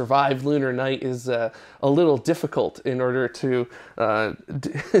to survive lunar night is a little difficult in order to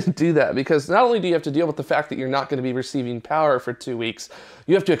do that, because not only do you have to deal with the fact that you're not going to be receiving power for 2 weeks,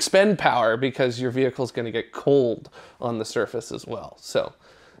 you have to expend power because your vehicle is going to get cold on the surface as well. So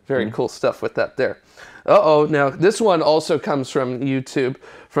very cool stuff with that there. Uh-oh, now this one also comes from YouTube,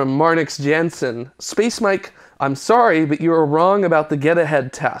 from Marnix Jansen. Space Mike, I'm sorry, but you are wrong about the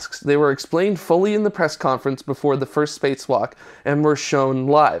get-ahead tasks. They were explained fully in the press conference before the first spacewalk and were shown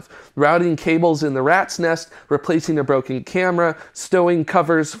live. Routing cables in the rat's nest, replacing a broken camera, stowing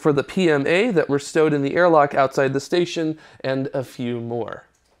covers for the PMA that were stowed in the airlock outside the station, and a few more.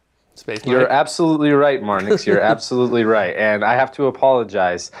 Space You're Mike? absolutely right, Marnix. You're absolutely right. And I have to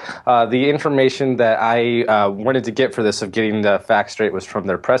apologize. The information that I wanted to get for this, of getting the facts straight, was from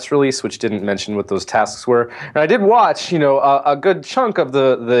their press release, which didn't mention what those tasks were. And I did watch, a good chunk of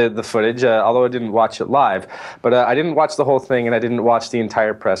the footage, although I didn't watch it live. But I didn't watch the whole thing, and I didn't watch the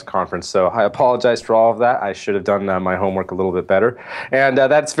entire press conference. So I apologize for all of that. I should have done my homework a little bit better. And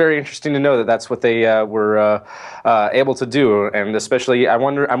that's very interesting to know that that's what they were able to do. And especially, I'm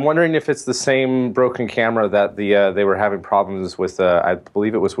wondering if it's the same broken camera that they were having problems with. I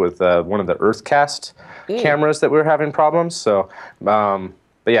believe it was with one of the Earthcast cameras that we were having problems. So, but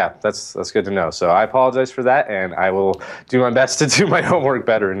yeah, that's good to know. So I apologize for that, and I will do my best to do my homework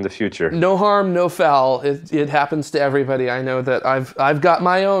better in the future. No harm, no foul. It happens to everybody. I know that I've got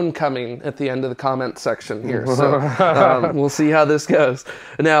my own coming at the end of the comment section here. So we'll see how this goes.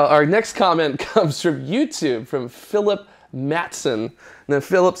 Now, our next comment comes from YouTube, from Philip Matson. Now,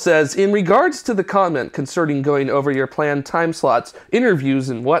 Philip says, in regards to the comment concerning going over your planned time slots, interviews,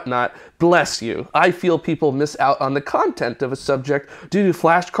 and whatnot, bless you. I feel people miss out on the content of a subject due to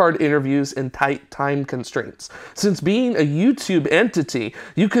flashcard interviews and tight time constraints. Since being a YouTube entity,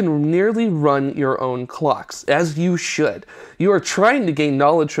 you can nearly run your own clocks, as you should. You are trying to gain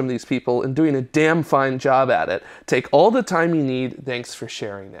knowledge from these people and doing a damn fine job at it. Take all the time you need. Thanks for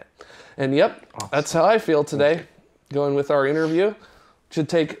sharing it. And yep, that's how I feel today. Going with our interview. Should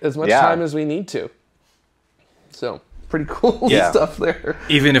take as much time as we need to. So, pretty cool stuff there.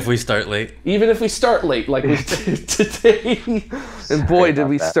 Even if we start late. Even if we start late, like we did today. And boy, did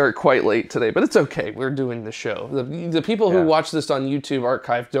we start quite late today. But it's okay. We're doing the show. The people who watch this on YouTube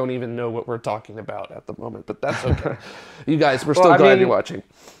archive don't even know what we're talking about at the moment. But that's okay. You guys, we're still glad you're watching.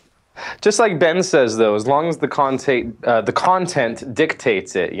 Just like Ben says, though, as long as the content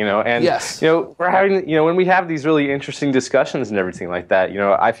dictates it, and we're having, when we have these really interesting discussions and everything like that,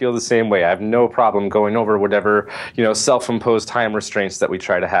 I feel the same way. I have no problem going over whatever, self-imposed time restraints that we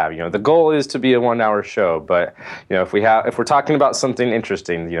try to have. The goal is to be a 1-hour show, but if we're talking about something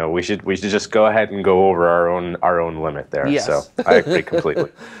interesting, we should just go ahead and go over our own limit there. Yes. So I agree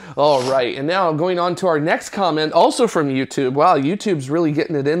completely. All right, and now going on to our next comment, also from YouTube. Wow, YouTube's really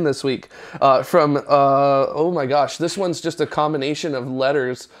getting it in this week. Oh my gosh, this one's just a combination of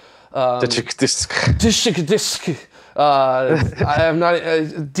letters. I am not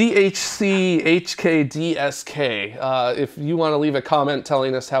DHCHKDSK. If you want to leave a comment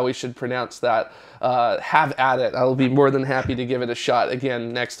telling us how we should pronounce that, have at it. I'll be more than happy to give it a shot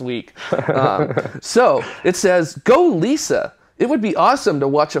again next week. So it says, "Go Lisa. It would be awesome to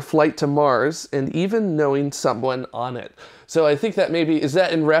watch a flight to Mars, and even knowing someone on it." So I think that maybe, is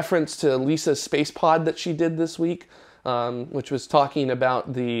that in reference to Lisa's space pod that she did this week, which was talking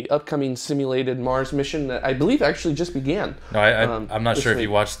about the upcoming simulated Mars mission that I believe actually just began. No, I'm not sure if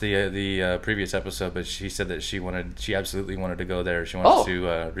you watched the previous episode, but she said that she absolutely wanted to go there. She wants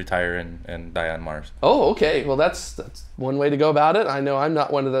to retire and die on Mars. Oh, okay. Well, that's one way to go about it. I know I'm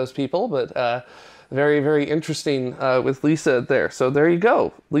not one of those people, but very, very interesting with Lisa there. So there you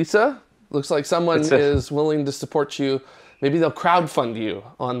go. Lisa, looks like someone is willing to support you. Maybe they'll crowdfund you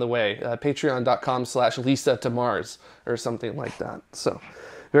on the way. Patreon.com/Lisa to Mars or something like that. So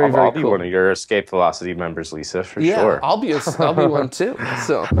very, very cool. I'll be one of your Escape Velocity members, Lisa, for sure. I'll be one too.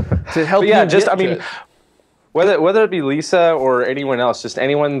 So to help you whether it be Lisa or anyone else, just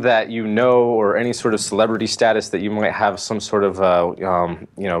anyone that you know, or any sort of celebrity status that you might have some sort of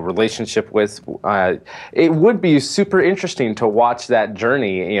relationship with, it would be super interesting to watch that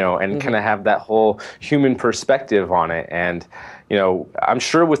journey, and kind of have that whole human perspective on it. And you know, I'm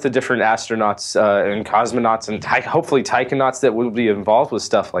sure with the different astronauts and cosmonauts and hopefully taikonauts that will be involved with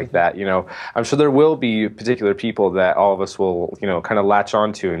stuff like that, you know, I'm sure there will be particular people that all of us will, you know, kind of latch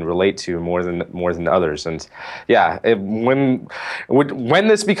onto and relate to more than others. And yeah, when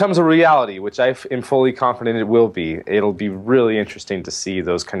this becomes a reality, which I am fully confident it will be, it'll be really interesting to see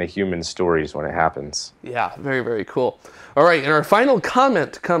those kind of human stories when it happens. Yeah, very, very cool. All right, and our final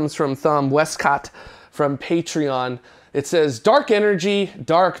comment comes from Thom Westcott from Patreon. It says, dark energy,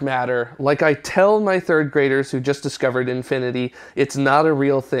 dark matter. Like I tell my third graders who just discovered infinity, it's not a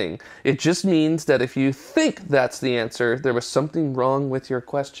real thing. It just means that if you think that's the answer, there was something wrong with your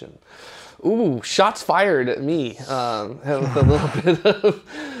question. Ooh, shots fired at me with a little bit of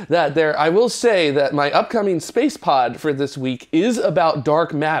that there. I will say that my upcoming space pod for this week is about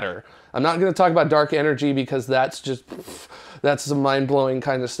dark matter. I'm not going to talk about dark energy because that's some mind-blowing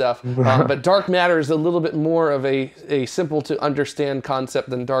kind of stuff. But dark matter is a little bit more of a simple to understand concept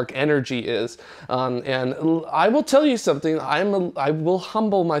than dark energy is. And I will tell you something, I will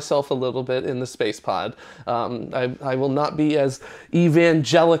humble myself a little bit in the space pod. I will not be as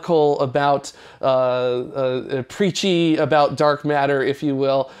evangelical about, preachy about dark matter, if you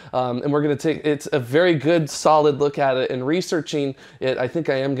will. And we're going to it's a very good, solid look at it. And researching it, I think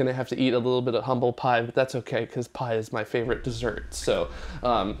I am going to have to eat a little bit of humble pie, but that's okay, because pie is my favorite dessert. So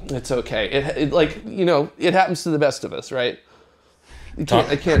it's okay. It like, you know, it happens to the best of us, right?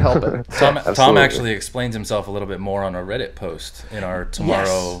 I can't help it. Tom actually explains himself a little bit more on a Reddit post in our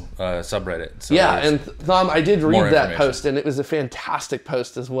TMRO subreddit. So yeah, and Tom, I did read that post, and it was a fantastic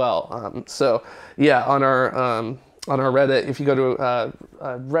post as well. So yeah, on our Reddit, if you go to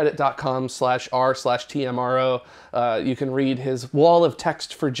reddit.com/r/TMRO, you can read his Wall of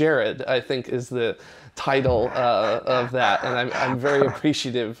Text for Jared, I think is the title of that. And I'm very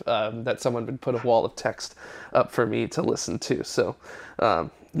appreciative that someone would put a wall of text up for me to listen to. So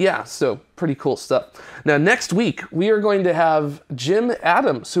yeah, so pretty cool stuff. Now, next week, we are going to have Jim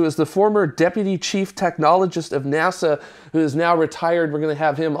Adams, who is the former Deputy Chief Technologist of NASA, who is now retired. We're going to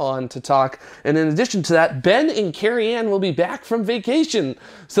have him on to talk. And in addition to that, Ben and Carrie Ann will be back from vacation.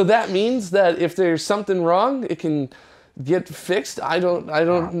 So that means that if there's something wrong, it can get fixed. I don't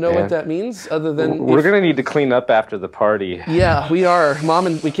know what that means, other than we're gonna need to clean up after the party. Yeah, we are.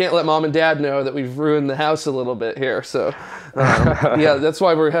 We can't let Mom and Dad know that we've ruined the house a little bit here. So yeah, that's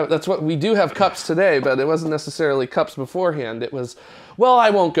why that's what we do have cups today, but it wasn't necessarily cups beforehand. It was, well,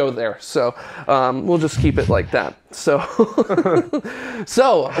 I won't go there. So we'll just keep it like that. So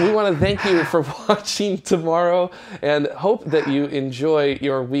so we want to thank you for watching tomorrow, and hope that you enjoy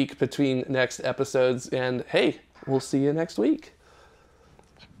your week between next episodes. And hey, we'll see you next week.